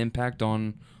have an impact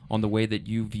on the way that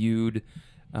you viewed,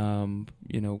 kind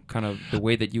of the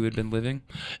way that you had been living?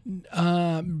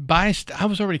 Bias, I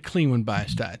was already clean when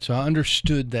Bias died, so I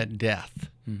understood that death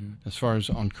as far as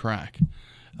on crack.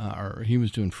 Or he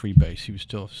was doing freebase. He was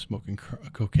still smoking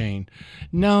cocaine.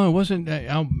 No, it wasn't.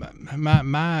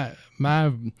 My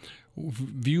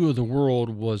view of the world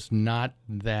was not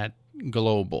that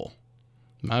global.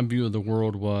 My view of the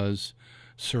world was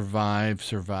survive,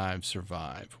 survive,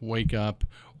 survive. Wake up.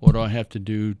 What do I have to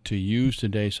do to use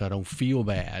today so I don't feel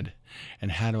bad?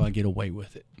 And how do I get away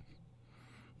with it?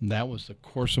 That was the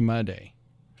course of my day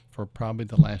for probably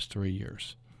the last 3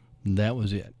 years. That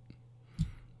was it.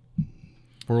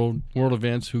 World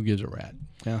events, who gives a rat?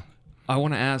 Yeah. I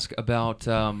want to ask about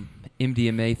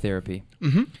MDMA therapy.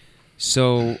 Mm-hmm.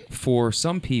 So for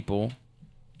some people,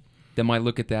 they might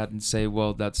look at that and say,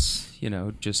 well, that's,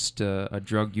 just a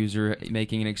drug user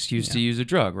making an excuse to use a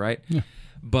drug, right? Yeah.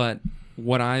 But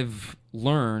what I've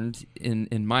learned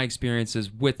in my experiences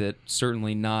with it,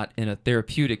 certainly not in a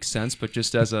therapeutic sense, but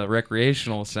just as a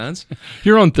recreational sense.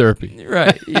 Your own therapy.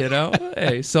 Right.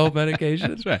 Hey,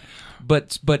 self-medication. That's right.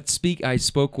 But I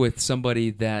spoke with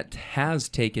somebody that has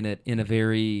taken it in a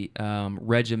very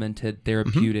regimented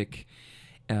therapeutic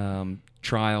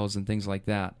trials and things like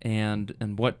that. And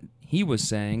what he was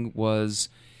saying was,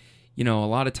 a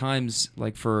lot of times,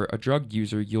 like for a drug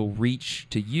user, you'll reach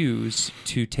to use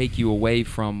to take you away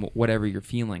from whatever you're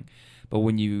feeling. But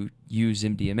when you use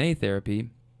MDMA therapy,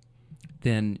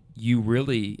 then you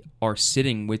really are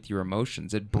sitting with your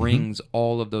emotions. It brings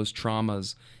all of those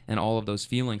traumas and all of those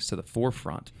feelings to the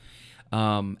forefront.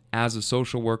 As a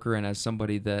social worker and as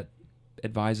somebody that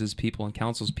advises people and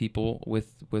counsels people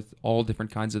with all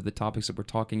different kinds of the topics that we're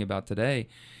talking about today,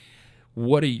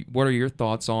 what are your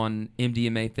thoughts on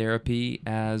MDMA therapy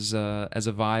as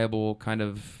a viable kind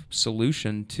of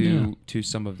solution to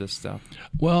some of this stuff?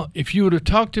 Well, if you would have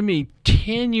talked to me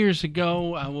 10 years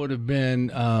ago, I would have been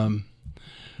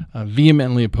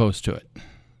vehemently opposed to it.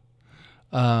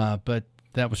 But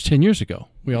that was 10 years ago.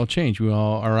 We all change.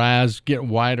 Our eyes get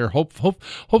wider.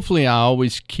 Hopefully, I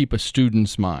always keep a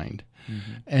student's mind.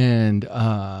 Mm-hmm. And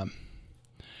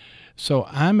So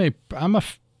I'm a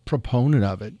proponent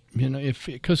of it.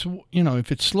 Because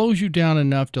if it slows you down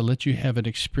enough to let you have an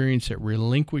experience that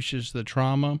relinquishes the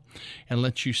trauma and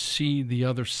lets you see the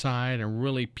other side and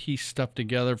really piece stuff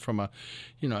together from a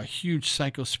huge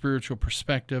psycho-spiritual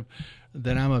perspective,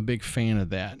 then I'm a big fan of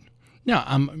that. Now,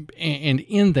 and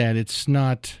in that, it's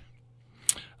not.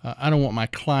 I don't want my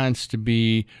clients to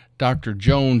be Dr.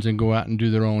 Jones and go out and do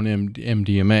their own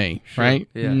MDMA, Sure, right?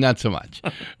 yeah. Not so much.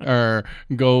 Or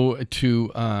go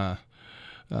to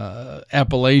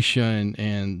Appalachia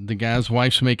and the guy's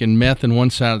wife's making meth in one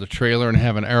side of the trailer and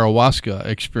have an ayahuasca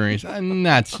experience. No, we're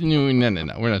not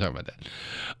talking about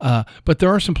that. But there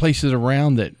are some places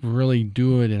around that really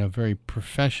do it in a very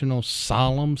professional,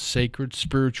 solemn, sacred,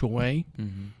 spiritual way.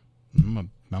 Mm-hmm.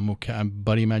 I'm okay. A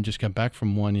buddy of mine just got back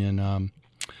from one in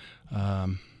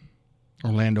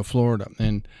Orlando, Florida,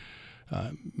 and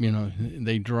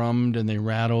they drummed and they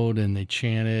rattled and they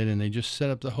chanted and they just set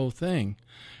up the whole thing.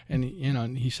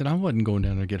 And he said, I wasn't going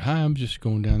down there to get high. I'm just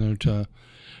going down there to,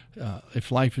 if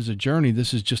life is a journey,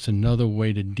 this is just another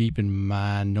way to deepen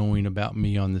my knowing about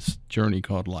me on this journey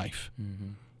called life.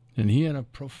 Mm-hmm. And he had a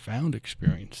profound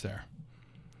experience there.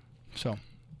 So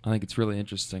I think it's really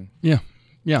interesting. Yeah.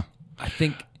 I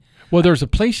think. Well, there's a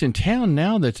place in town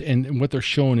now and what they're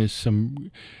showing is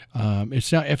some.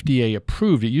 It's now FDA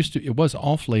approved. It was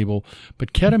off label,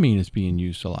 but ketamine is being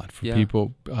used a lot for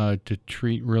people to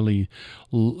treat really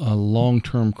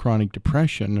long-term chronic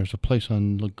depression. There's a place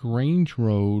on LaGrange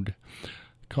Road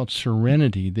called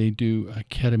Serenity. They do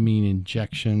ketamine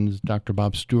injections. Dr.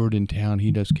 Bob Stewart in town,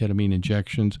 he does ketamine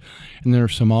injections, and there are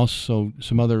some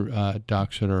other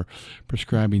docs that are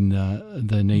prescribing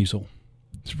the nasal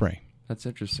spray. That's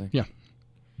interesting. Yeah.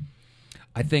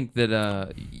 I think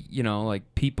that,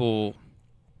 people,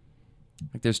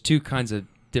 there's two kinds of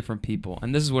different people.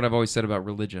 And this is what I've always said about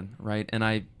religion, right? And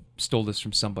I stole this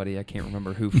from somebody, I can't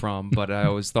remember who from, but I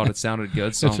always thought it sounded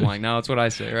good. So I'm like, no, that's what I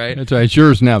say, right? That's right. It's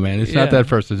yours now, man. It's not that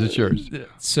person's. It's yours.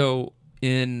 So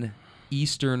in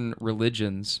Eastern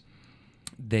religions,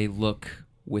 they look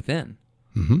within.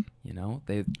 Mm-hmm.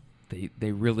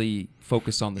 They really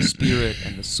focus on the spirit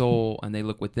and the soul, and they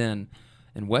look within.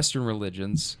 In Western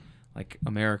religions, like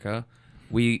America,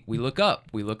 we look up.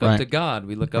 We look up to God.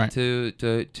 We look up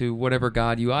to whatever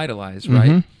God you idolize, right?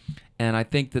 Mm-hmm. And I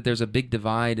think that there's a big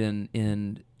divide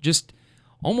in just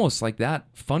almost like that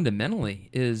fundamentally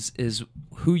is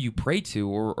who you pray to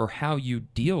or how you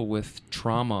deal with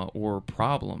trauma or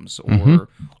problems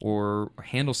or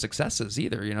handle successes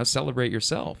either, celebrate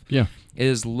yourself. Yeah.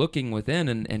 Is looking within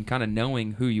and kind of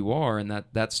knowing who you are, and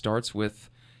that starts with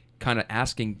kind of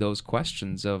asking those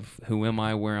questions of who am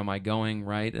I, where am I going,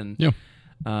 right? And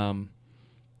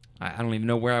I don't even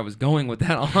know where I was going with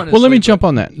that, honestly. Well, let me jump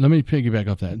on that. Let me piggyback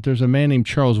off that. There's a man named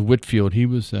Charles Whitfield. He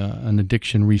was an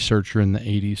addiction researcher in the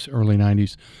 80s, early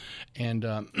 90s. And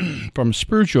from a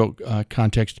spiritual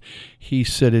context, he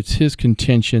said it's his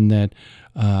contention that,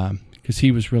 because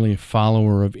he was really a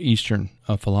follower of Eastern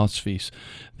philosophies,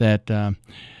 that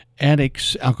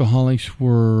addicts, alcoholics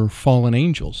were fallen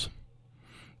angels.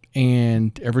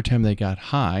 And every time they got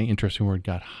high, interesting word,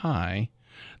 got high,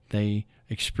 they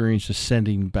experienced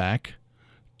ascending back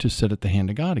to sit at the hand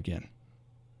of God again.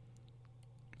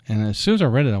 And as soon as I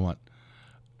read it,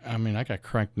 I got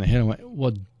cracked in the head. I went,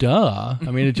 well, duh.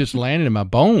 It just landed in my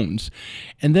bones.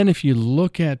 And then if you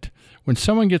look at when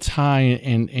someone gets high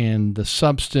and the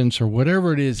substance or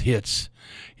whatever it is hits,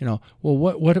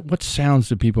 what sounds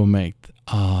do people make?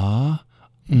 Ah,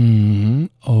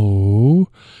 oh.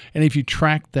 And if you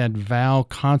track that vowel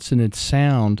consonant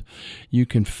sound, you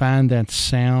can find that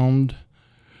sound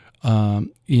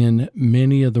in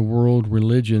many of the world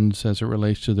religions as it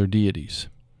relates to their deities.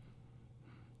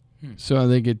 So I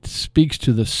think it speaks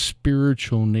to the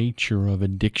spiritual nature of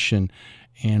addiction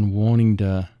and wanting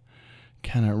to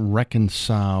kind of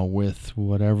reconcile with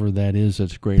whatever that is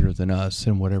that's greater than us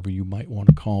and whatever you might want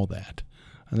to call that.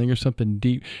 I think there's something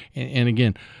deep. And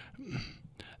again,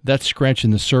 that's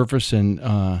scratching the surface, and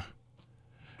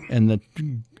the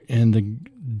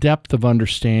depth of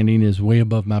understanding is way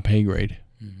above my pay grade.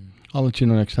 Mm-hmm. I'll let you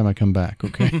know next time I come back.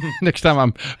 Okay, next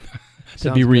time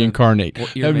that'd be reincarnate.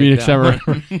 That'd be next time.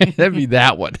 That'd be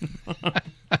that one.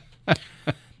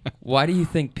 Why do you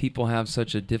think people have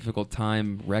such a difficult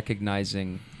time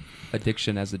recognizing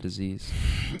addiction as a disease?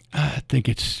 I think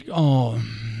it's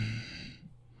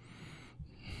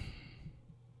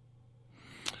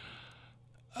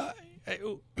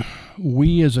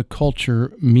we as a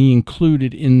culture, me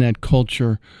included in that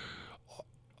culture,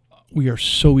 we are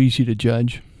so easy to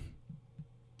judge.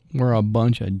 We're a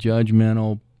bunch of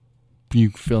judgmental, you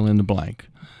fill in the blank.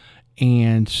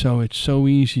 And so it's so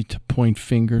easy to point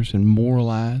fingers and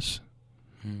moralize.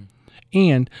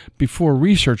 And before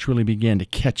research really began to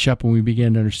catch up and we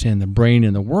began to understand the brain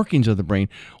and the workings of the brain,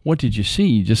 what did you see?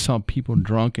 You just saw people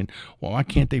drunk and, well, why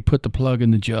can't they put the plug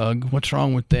in the jug? What's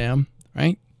wrong with them,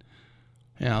 right?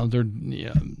 They're,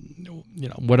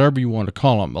 whatever you want to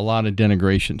call them, a lot of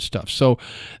denigration stuff. So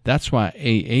that's why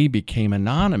AA became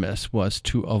anonymous, was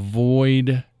to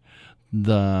avoid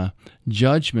the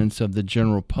judgments of the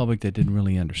general public that didn't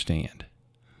really understand.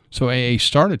 So AA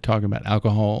started talking about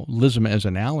alcoholism as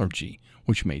an allergy,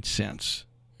 which made sense.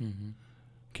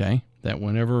 Okay? That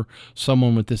whenever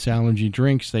someone with this allergy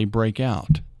drinks, they break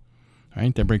out.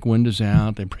 Right? They break windows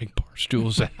out. They break bar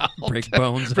stools out. Break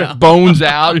bones break out. bones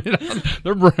out.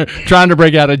 They're trying to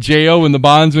break out of jail when the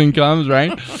bondsman comes,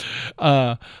 right?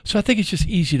 So I think it's just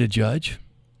easy to judge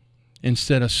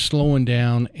instead of slowing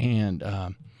down. And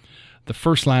the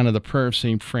first line of the prayer of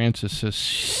St. Francis says,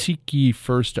 seek ye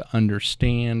first to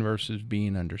understand versus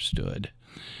being understood.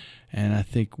 And I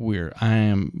think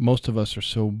most of us are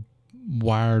so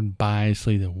wired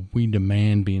biasly that we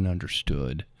demand being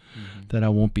understood, that I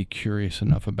won't be curious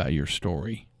enough about your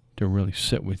story to really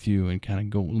sit with you and kind of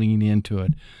go lean into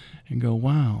it and go,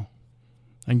 wow,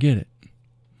 I get it.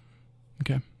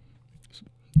 Okay.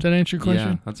 Does that answer your question?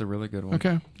 Yeah, that's a really good one.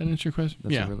 Okay. That answer your question?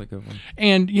 That's a really good one.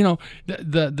 And,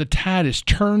 the tide is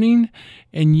turning,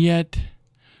 and yet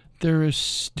there is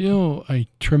still a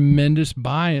tremendous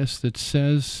bias that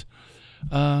says,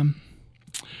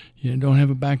 you don't have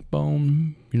a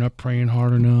backbone, you're not praying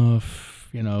hard enough,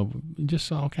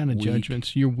 just all kind of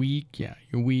judgments. You're weak. Yeah,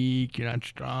 you're weak. You're not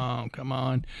strong. Come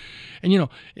on. And,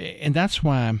 and that's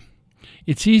why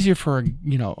it's easier for,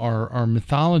 our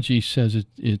mythology says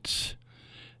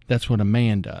that's what a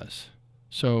man does.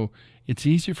 So it's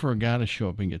easier for a guy to show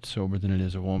up and get sober than it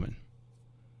is a woman.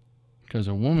 Because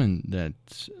a woman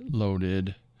that's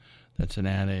loaded, that's an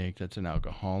addict, that's an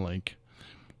alcoholic,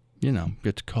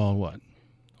 gets called what?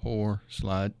 Whore,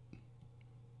 slut,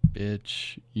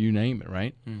 bitch, you name it,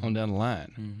 right? On down the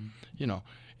line.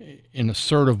 An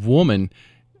assertive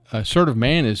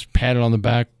man is patted on the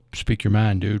back, speak your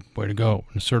mind, dude, way to go.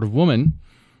 An assertive woman,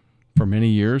 for many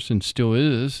years and still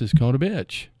is called a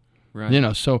bitch.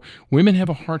 Right. So women have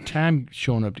a hard time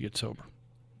showing up to get sober.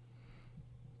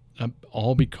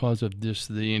 All because of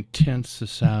the intense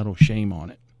societal shame on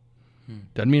it.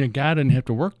 Doesn't mean a guy doesn't have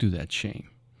to work through that shame.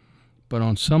 But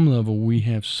on some level, we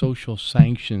have social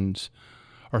sanctions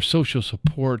or social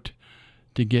support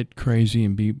to get crazy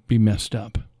and be messed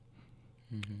up.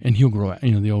 And he'll grow out,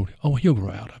 he'll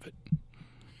grow out of it.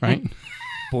 Right?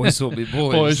 Boys will be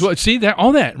boys. See that,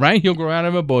 all that, right? He'll grow out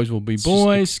of it. Boys will be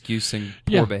boys. Just excusing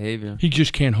poor behavior. He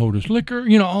just can't hold his liquor,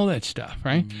 all that stuff,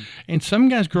 right? And some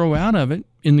guys grow out of it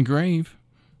in the grave.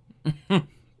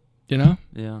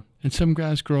 Yeah. And some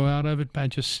guys grow out of it by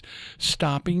just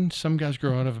stopping. Some guys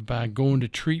grow out of it by going to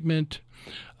treatment.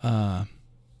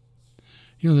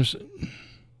 There's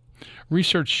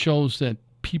research shows that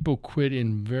people quit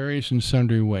in various and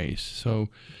sundry ways. So,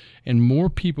 and more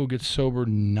people get sober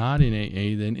not in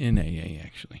AA than in AA,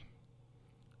 actually.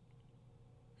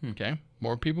 Okay?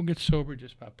 More people get sober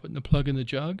just by putting the plug in the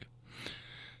jug,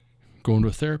 going to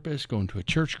a therapist, going to a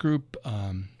church group,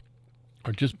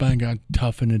 or just by God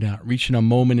toughing it out, reaching a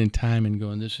moment in time and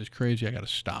going, this is crazy, I got to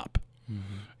stop.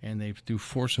 And they, through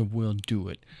force of will, do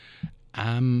it.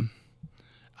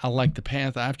 I like the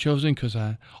path I've chosen because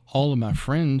all of my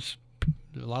friends,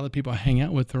 a lot of the people I hang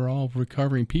out with are all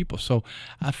recovering people. So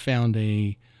I found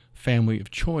a family of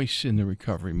choice in the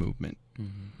recovery movement.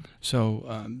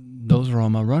 So those are all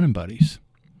my running buddies.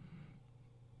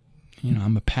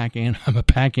 I'm a pack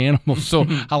animal, so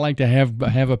I like to have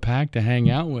a pack to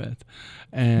hang out with,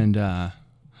 and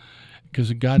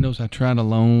because God knows I tried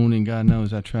alone, and God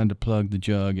knows I tried to plug the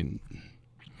jug, and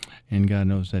God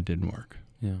knows that didn't work.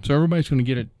 Yeah. So everybody's going to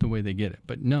get it the way they get it,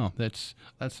 but no, that's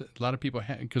a lot of people.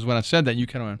 Because when I said that, you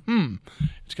kind of went,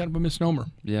 it's kind of a misnomer.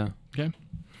 Yeah. Okay.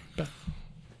 But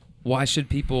why should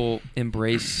people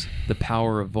embrace the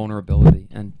power of vulnerability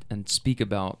and speak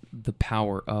about the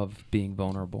power of being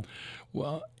vulnerable?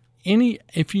 Well,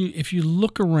 if you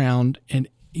look around and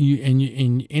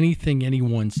in anything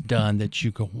anyone's done that you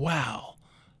go, wow,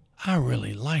 I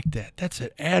really like that. That's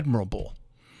admirable.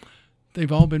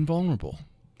 They've all been vulnerable.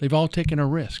 They've all taken a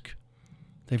risk.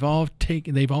 They've all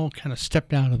kind of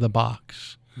stepped out of the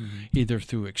box, either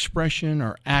through expression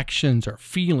or actions or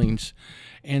feelings.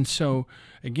 And so,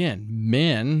 again,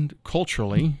 men,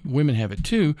 culturally, women have it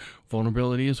too.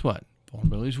 Vulnerability is what?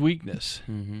 Vulnerability is weakness.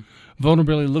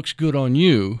 Vulnerability looks good on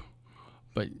you,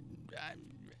 but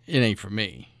it ain't for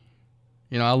me.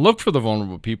 I look for the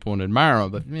vulnerable people and admire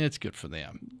them, but it's good for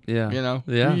them. Yeah.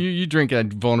 Yeah. You drink that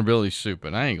vulnerability soup,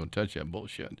 and I ain't gonna touch that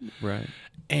bullshit. Right.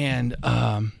 And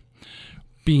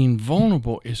being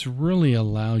vulnerable is really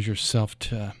allows yourself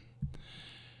to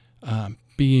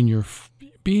be in your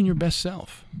best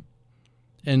self.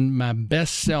 And my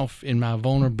best self in my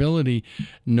vulnerability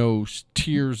knows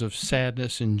tears of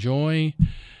sadness and joy,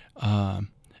 and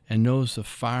knows the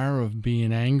fire of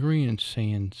being angry and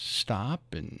saying stop,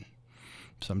 and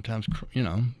sometimes,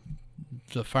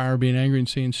 the fire of being angry and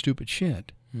saying stupid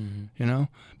shit. Mm-hmm.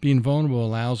 Being vulnerable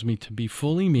allows me to be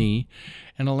fully me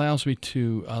and allows me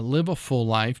to live a full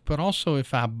life, but also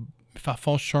if I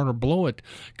fall short or blow it,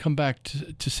 come back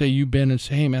to say you, Ben, and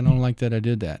say, hey, man, I don't like that I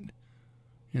did that.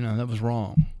 That was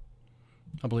wrong.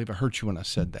 I believe I hurt you when I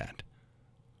said that.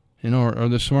 Or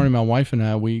this morning, my wife and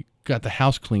I, we got the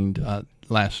house cleaned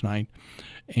last night,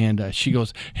 and she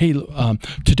goes, hey,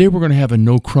 today we're going to have a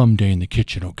no crumb day in the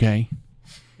kitchen, okay?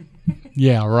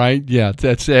 Yeah, right? Yeah,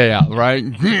 that's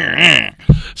right?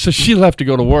 So she left to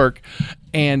go to work,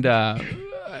 and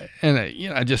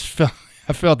I just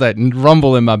felt that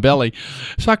rumble in my belly.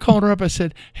 So I called her up. I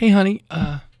said, hey, honey,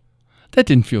 that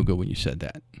didn't feel good when you said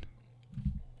that.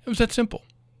 It was that simple,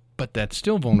 but that's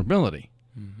still vulnerability.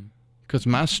 Because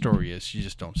my story is you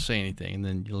just don't say anything, and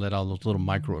then you let all those little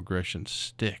microaggressions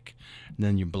stick, and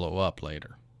then you blow up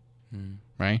later,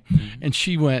 right? And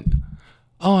she went,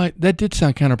 oh, that did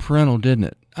sound kind of parental, didn't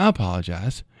it? I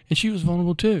apologize. And she was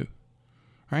vulnerable too,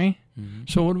 right?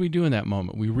 So what do we do in that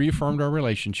moment? We reaffirmed our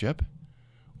relationship.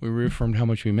 We reaffirmed how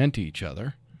much we meant to each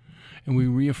other, and we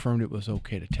reaffirmed it was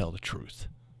okay to tell the truth.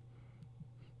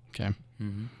 Okay?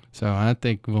 So I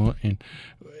think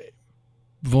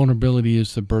vulnerability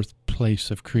is the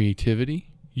birthplace of creativity.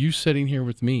 You sitting here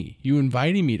with me, you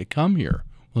inviting me to come here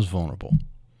was vulnerable,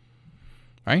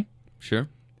 right? Sure.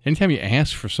 Anytime you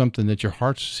ask for something that your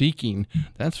heart's seeking,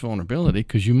 that's vulnerability,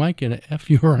 because you might get an F,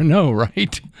 you, or a no,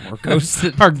 right? Or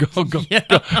ghosted. Or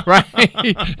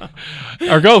right?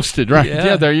 Or ghosted, right?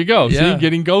 Yeah, there you go. Yeah. See,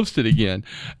 getting ghosted again.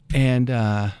 And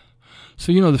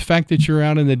so, the fact that you're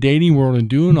out in the dating world and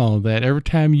doing all of that, every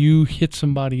time you hit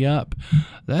somebody up,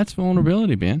 that's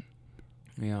vulnerability, man.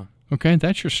 Yeah. Okay?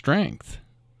 That's your strength.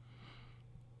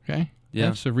 Okay? Yeah.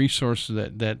 That's the resource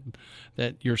that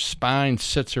your spine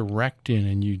sits erect in,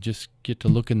 and you just get to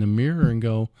look in the mirror and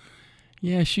go,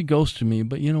 yeah, she ghosted me,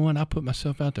 but you know what? I put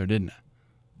myself out there, didn't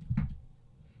I?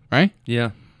 Right?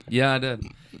 Yeah. Yeah, I did.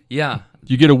 Yeah.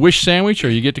 You get a wish sandwich, or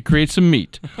you get to create some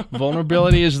meat.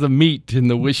 Vulnerability is the meat in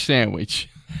the wish sandwich.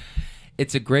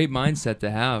 It's a great mindset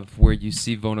to have, where you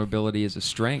see vulnerability as a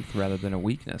strength rather than a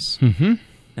weakness. Mm-hmm.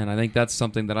 And I think that's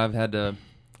something that I've had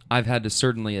to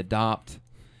certainly adopt,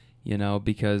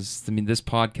 because this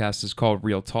podcast is called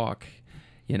Real Talk.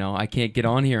 I can't get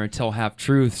on here and tell half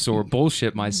truths or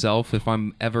bullshit myself if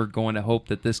I'm ever going to hope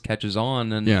that this catches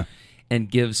on and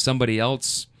give somebody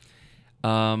else.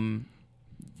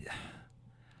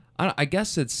 I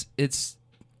guess it's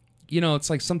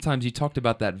like sometimes you talked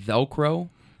about that Velcro,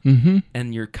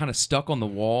 and you're kind of stuck on the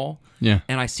wall. Yeah.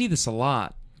 And I see this a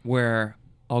lot, where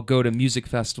I'll go to music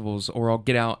festivals or I'll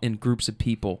get out in groups of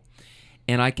people,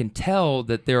 and I can tell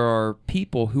that there are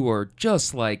people who are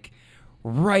just like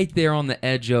right there on the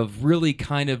edge of really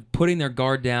kind of putting their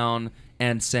guard down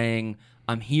and saying,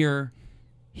 I'm here,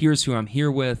 here's who I'm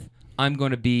here with, I'm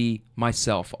going to be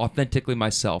myself, authentically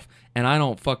myself. And I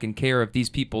don't fucking care if these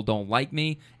people don't like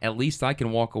me. At least I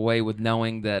can walk away with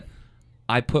knowing that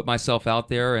I put myself out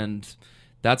there, and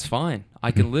that's fine.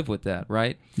 I can live with that,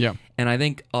 right? Yeah. And I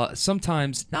think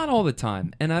sometimes, not all the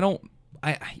time, and I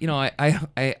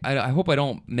hope I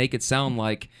don't make it sound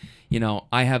like,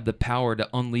 I have the power to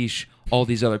unleash all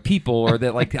these other people, or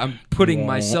that like I'm putting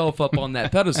myself up on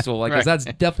that pedestal, like, 'cause that's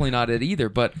definitely not it either.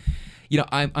 But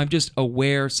I'm just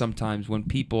aware sometimes when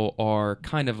people are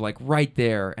kind of like right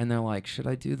there, and they're like, should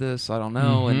I do this? I don't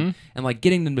know. And like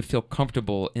getting them to feel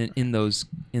comfortable in those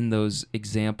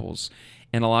examples.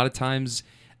 And a lot of times,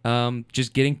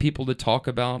 just getting people to talk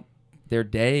about their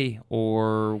day,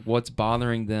 or what's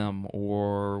bothering them,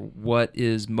 or what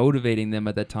is motivating them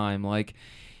at that time. Like,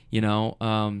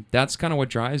 that's kind of what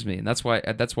drives me. And that's why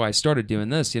I started doing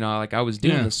this. Like I was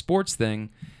doing the sports thing,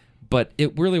 but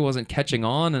it really wasn't catching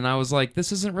on, and I was like,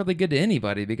 this isn't really good to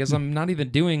anybody, because I'm not even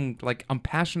doing, like, I'm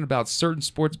passionate about certain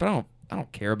sports, but I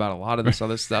don't care about a lot of this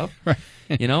other stuff. Right.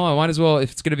 I might as well,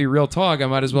 if it's going to be real talk, I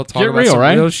might as well talk about some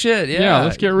real shit. Yeah,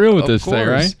 let's get real with this thing,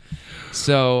 right?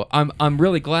 So I'm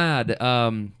really glad.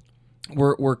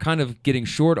 We're kind of getting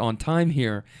short on time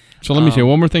here. So let me say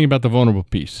one more thing about the vulnerable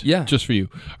piece. Yeah. Just for you,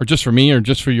 or just for me, or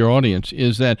just for your audience,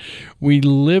 is that we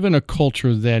live in a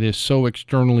culture that is so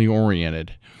externally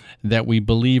oriented that we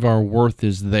believe our worth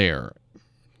is there,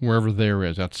 wherever there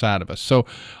is outside of us. So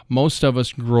most of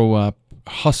us grow up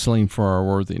hustling for our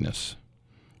worthiness.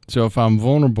 So if I'm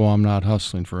vulnerable, I'm not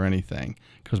hustling for anything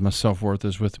because my self-worth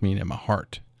is with me and in my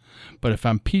heart. But if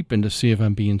I'm peeping to see if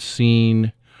I'm being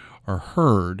seen or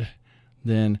heard,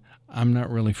 then I'm not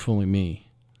really fully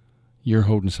me. You're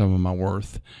holding some of my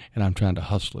worth, and I'm trying to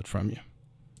hustle it from you.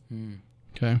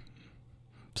 Okay?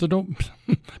 So don't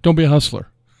be a hustler.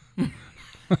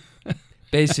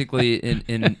 Basically,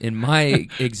 in my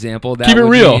example, that keep it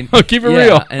would real. mean, Keep it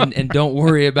real. and don't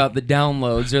worry about the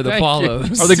downloads or the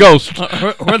follows Or the ghost.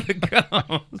 or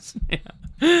the ghosts.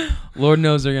 Yeah. Lord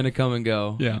knows they're gonna come and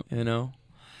go. Yeah. You know.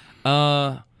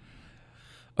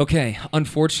 Okay.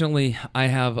 Unfortunately, I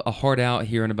have a hard out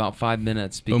here in about 5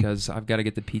 minutes because I've got to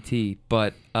get the PT.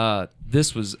 But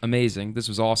this was amazing. This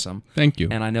was awesome. Thank you.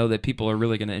 And I know that people are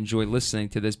really going to enjoy listening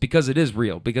to this because it is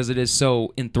real, because it is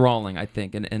so enthralling, I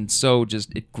think, and so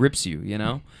just it grips you, you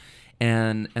know?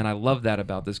 And I love that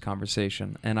about this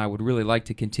conversation. And I would really like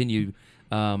to continue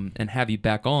and have you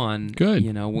back on, Good.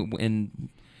 you know,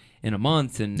 in a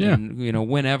month and you know,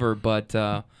 whenever. But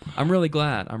I'm really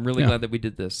glad. I'm really glad that we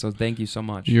did this. So thank you so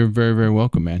much. You're very, very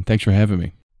welcome, man. Thanks for having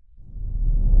me.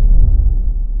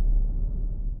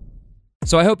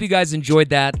 So I hope you guys enjoyed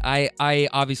that. I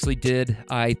obviously did.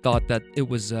 I thought that it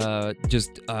was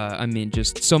just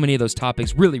so many of those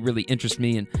topics really, really interest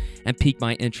me and pique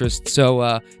my interest.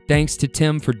 So thanks to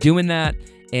Tim for doing that,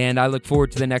 and I look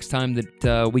forward to the next time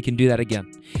that we can do that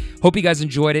again. Hope you guys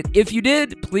enjoyed it. If you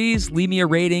did, please leave me a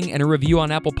rating and a review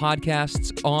on Apple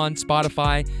Podcasts, on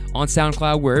Spotify, on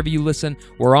SoundCloud, wherever you listen.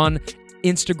 We're on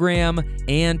Instagram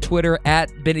and Twitter at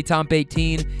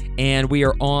BennyTomp18, and we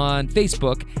are on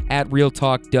Facebook at Real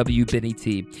Talk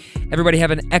WBennyT. Everybody have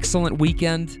an excellent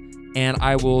weekend, and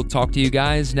I will talk to you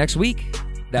guys next week.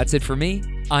 That's it for me.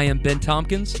 I am Ben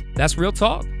Tompkins. That's Real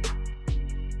Talk.